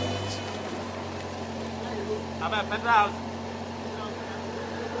 I'm at Federal House.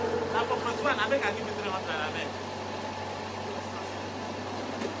 Now for first one, I think I give you 300.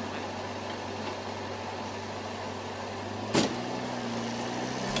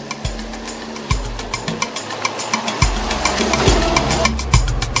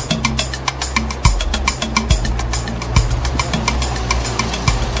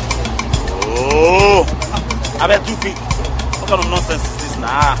 I bet 2 feet. What kind of nonsense is this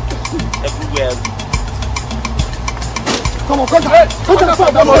now? Everywhere. Come on, calm down. Calm down,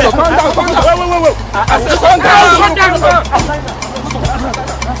 calm down. Wait. I said calm down.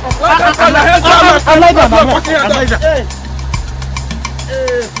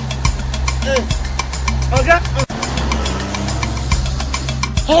 Okay.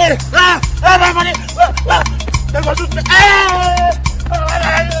 Hey! My money!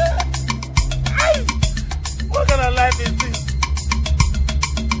 What kind of life is this?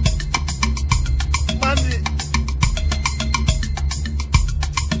 Mandi!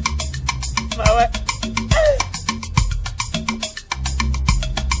 My wife!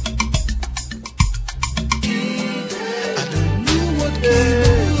 I don't know what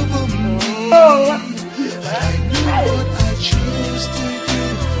came over me. I know what I chose to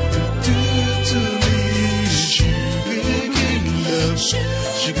do to me. Sugar-cane love,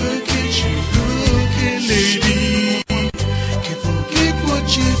 sugar-cane lady. Can't forget what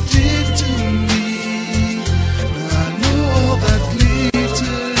you did to me. Now I know all that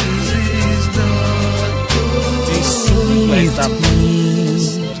glitters is not gold. Deceive me,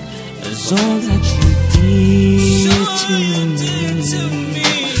 is all that you did to me.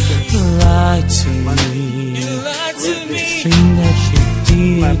 Lied to me. Everything that you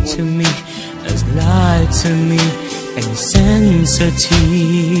did to me has lied to me. Insensitive,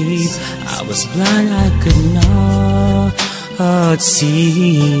 I was blind, I could not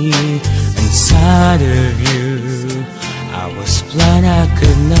see inside of you. I was blind, I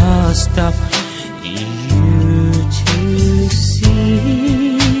could not stop you to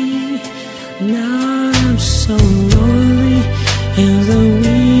see. Now I'm so lonely in the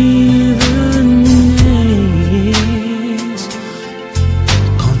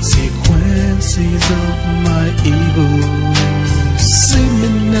consequences of my evil. See me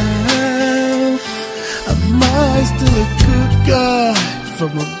now. Am I still a good guy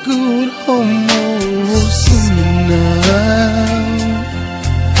from a good home? See me now.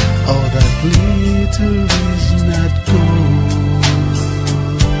 All that glitter is not gold.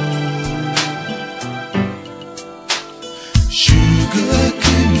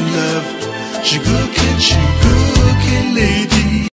 Sugar-cane love, sugar-cane